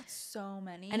 That's so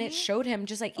many. And it showed him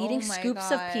just like eating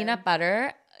scoops of peanut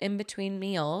butter in between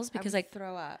meals because like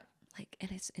throw up. Like,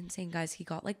 and it's insane, guys. He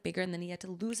got like bigger and then he had to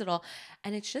lose it all.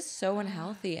 And it's just so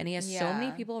unhealthy. And he has so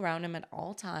many people around him at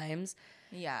all times.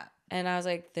 Yeah. And I was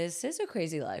like, this is a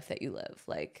crazy life that you live.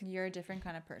 Like, you're a different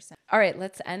kind of person. All right,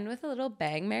 let's end with a little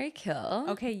bang, marry, kill.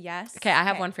 Okay, yes. Okay, I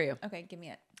have one for you. Okay, give me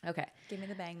it. Okay. Give me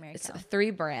the bang, marry, kill. It's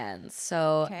 3 brands.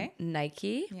 So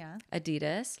Nike,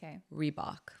 Adidas,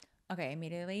 Reebok. Okay,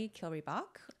 immediately kill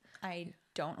Reebok. I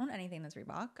don't own anything that's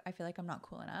Reebok. I feel like I'm not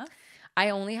cool enough.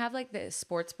 I only have like the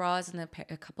sports bras and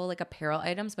a couple like apparel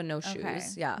items, but no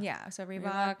shoes. Yeah. Yeah. So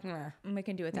Reebok we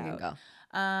can do without. We can go.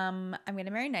 I'm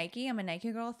gonna marry Nike. I'm a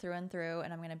Nike girl through and through,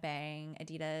 and I'm gonna bang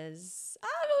Adidas.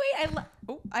 Oh wait,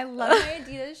 I love my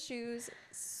Adidas shoes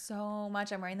so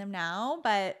much. I'm wearing them now,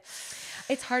 but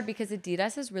it's hard because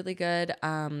Adidas is really good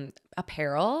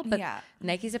apparel, but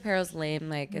Nike's apparel is lame.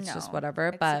 Like it's just whatever.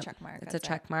 It's a check mark. It's a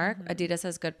check mark. Mm-hmm. Adidas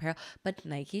has good apparel, but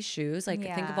Nike shoes, like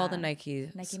think of all the Nike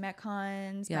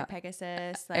Metcons, Met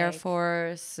Pegasus, like, Air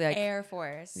Force, like, Air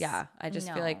Force. Yeah, I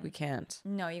just feel like we can't.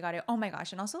 No, you got to. Oh my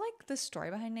gosh, and also like the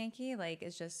story behind Nike, like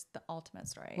is just the ultimate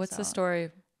story. What's the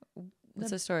story?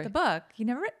 What's the story? The book. You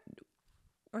never read.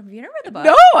 Or have you never read the book?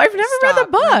 No, I've never read the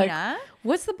book. Nina.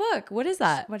 What's the book? What is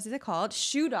that? What is it called?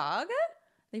 Shoe Dog?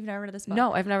 You've never read this book?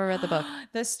 No, I've never read the book.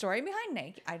 The story behind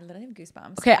Nike. I literally have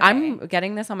goosebumps. Okay, I'm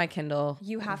getting this on my Kindle.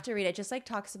 You have to read it. Just like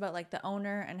talks about like the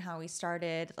owner and how he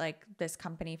started like this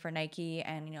company for Nike,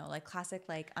 and you know like classic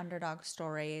like underdog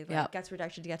story. Like gets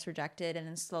rejected, and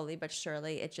then slowly but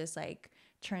surely it just like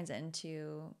turns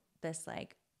into this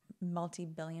like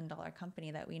multi-billion-dollar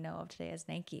company that we know of today as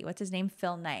Nike. What's his name?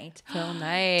 Phil Knight. Phil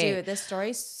Knight. Dude, this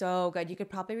story's so good. You could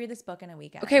probably read this book in a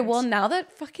weekend. Okay, well now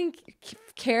that fucking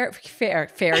Carrie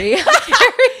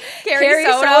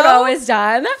Soto is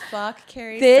done. Fuck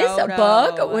Carrie This Soto.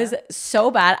 book was so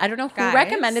bad. I don't know who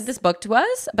recommended this book to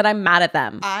us, but I'm mad at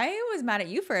them. I was mad at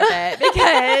you for a bit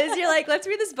because you're like, let's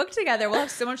read this book together. We'll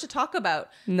have so much to talk about.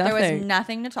 There was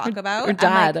nothing to talk about. Her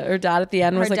dad at the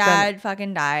end was like, her dad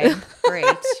fucking died. Great.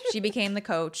 She became the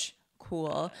coach.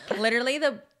 Cool. Literally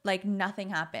nothing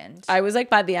happened. I was like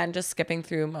by the end just skipping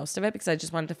through most of it because I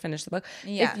just wanted to finish the book.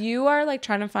 Yeah. If you are like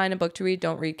trying to find a book to read,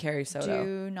 don't read Carrie Soto.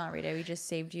 Do not read it. We just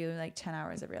saved you like 10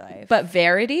 hours of your life. But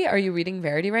Verity, are you reading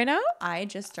Verity right now? I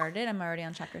just started. I'm already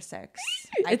on chapter 6.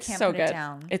 I It's can't so put good. it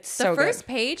down. It's so good. The first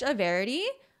page of Verity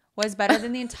was better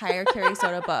than the entire Carrie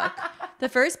Soto book. The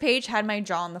first page had my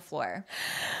jaw on the floor.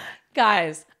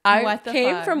 Guys, I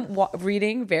came from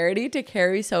reading Verity to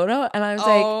Carrie Soto, and I was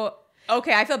like,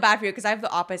 okay, I feel bad for you because I have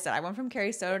the opposite. I went from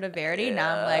Carrie Soto to Verity.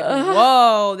 Now I'm like,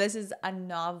 whoa, this is a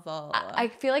novel. I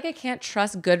feel like I can't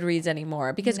trust Goodreads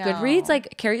anymore because Goodreads,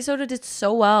 like Carrie Soto did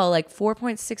so well, like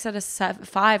 4.6 out of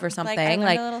 5 or something. Like, I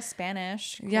learned a little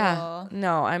Spanish. Cool. Yeah.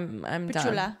 No, I'm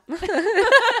done.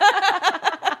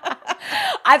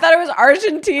 I thought it was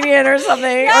Argentinian or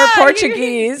something or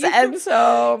Portuguese, and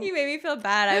so you made me feel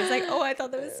bad. I was like, oh, I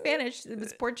thought that was Spanish. It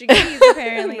was Portuguese,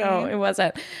 apparently. No, it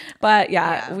wasn't. But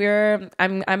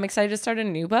I'm excited to start a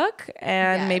new book,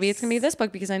 and maybe it's gonna be this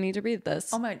book because I need to read this.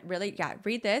 Oh my, really? Yeah,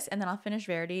 read this, and then I'll finish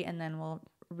Verity, and then we'll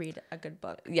read a good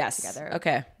book together.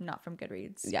 Okay. Not from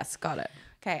Goodreads. Yes, got it.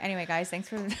 Okay. Anyway, guys, thanks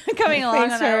for coming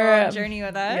along on our journey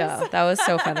with us. Yeah, that was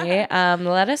so funny.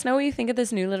 Let us know what you think of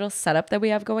this new little setup that we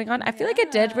have going on. I feel like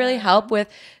it did really help with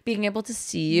being able to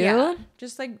see you. Yeah.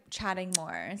 Just like chatting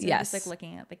more. Instead of just like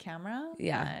looking at the camera.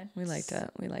 Yeah. We liked it.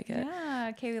 We like it.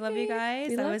 Yeah. Okay. We love you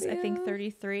guys. That was, I think,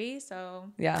 33.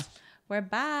 So yeah. We're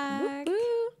back.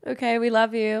 Woo-hoo. Okay. We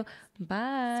love you.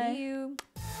 Bye. See you.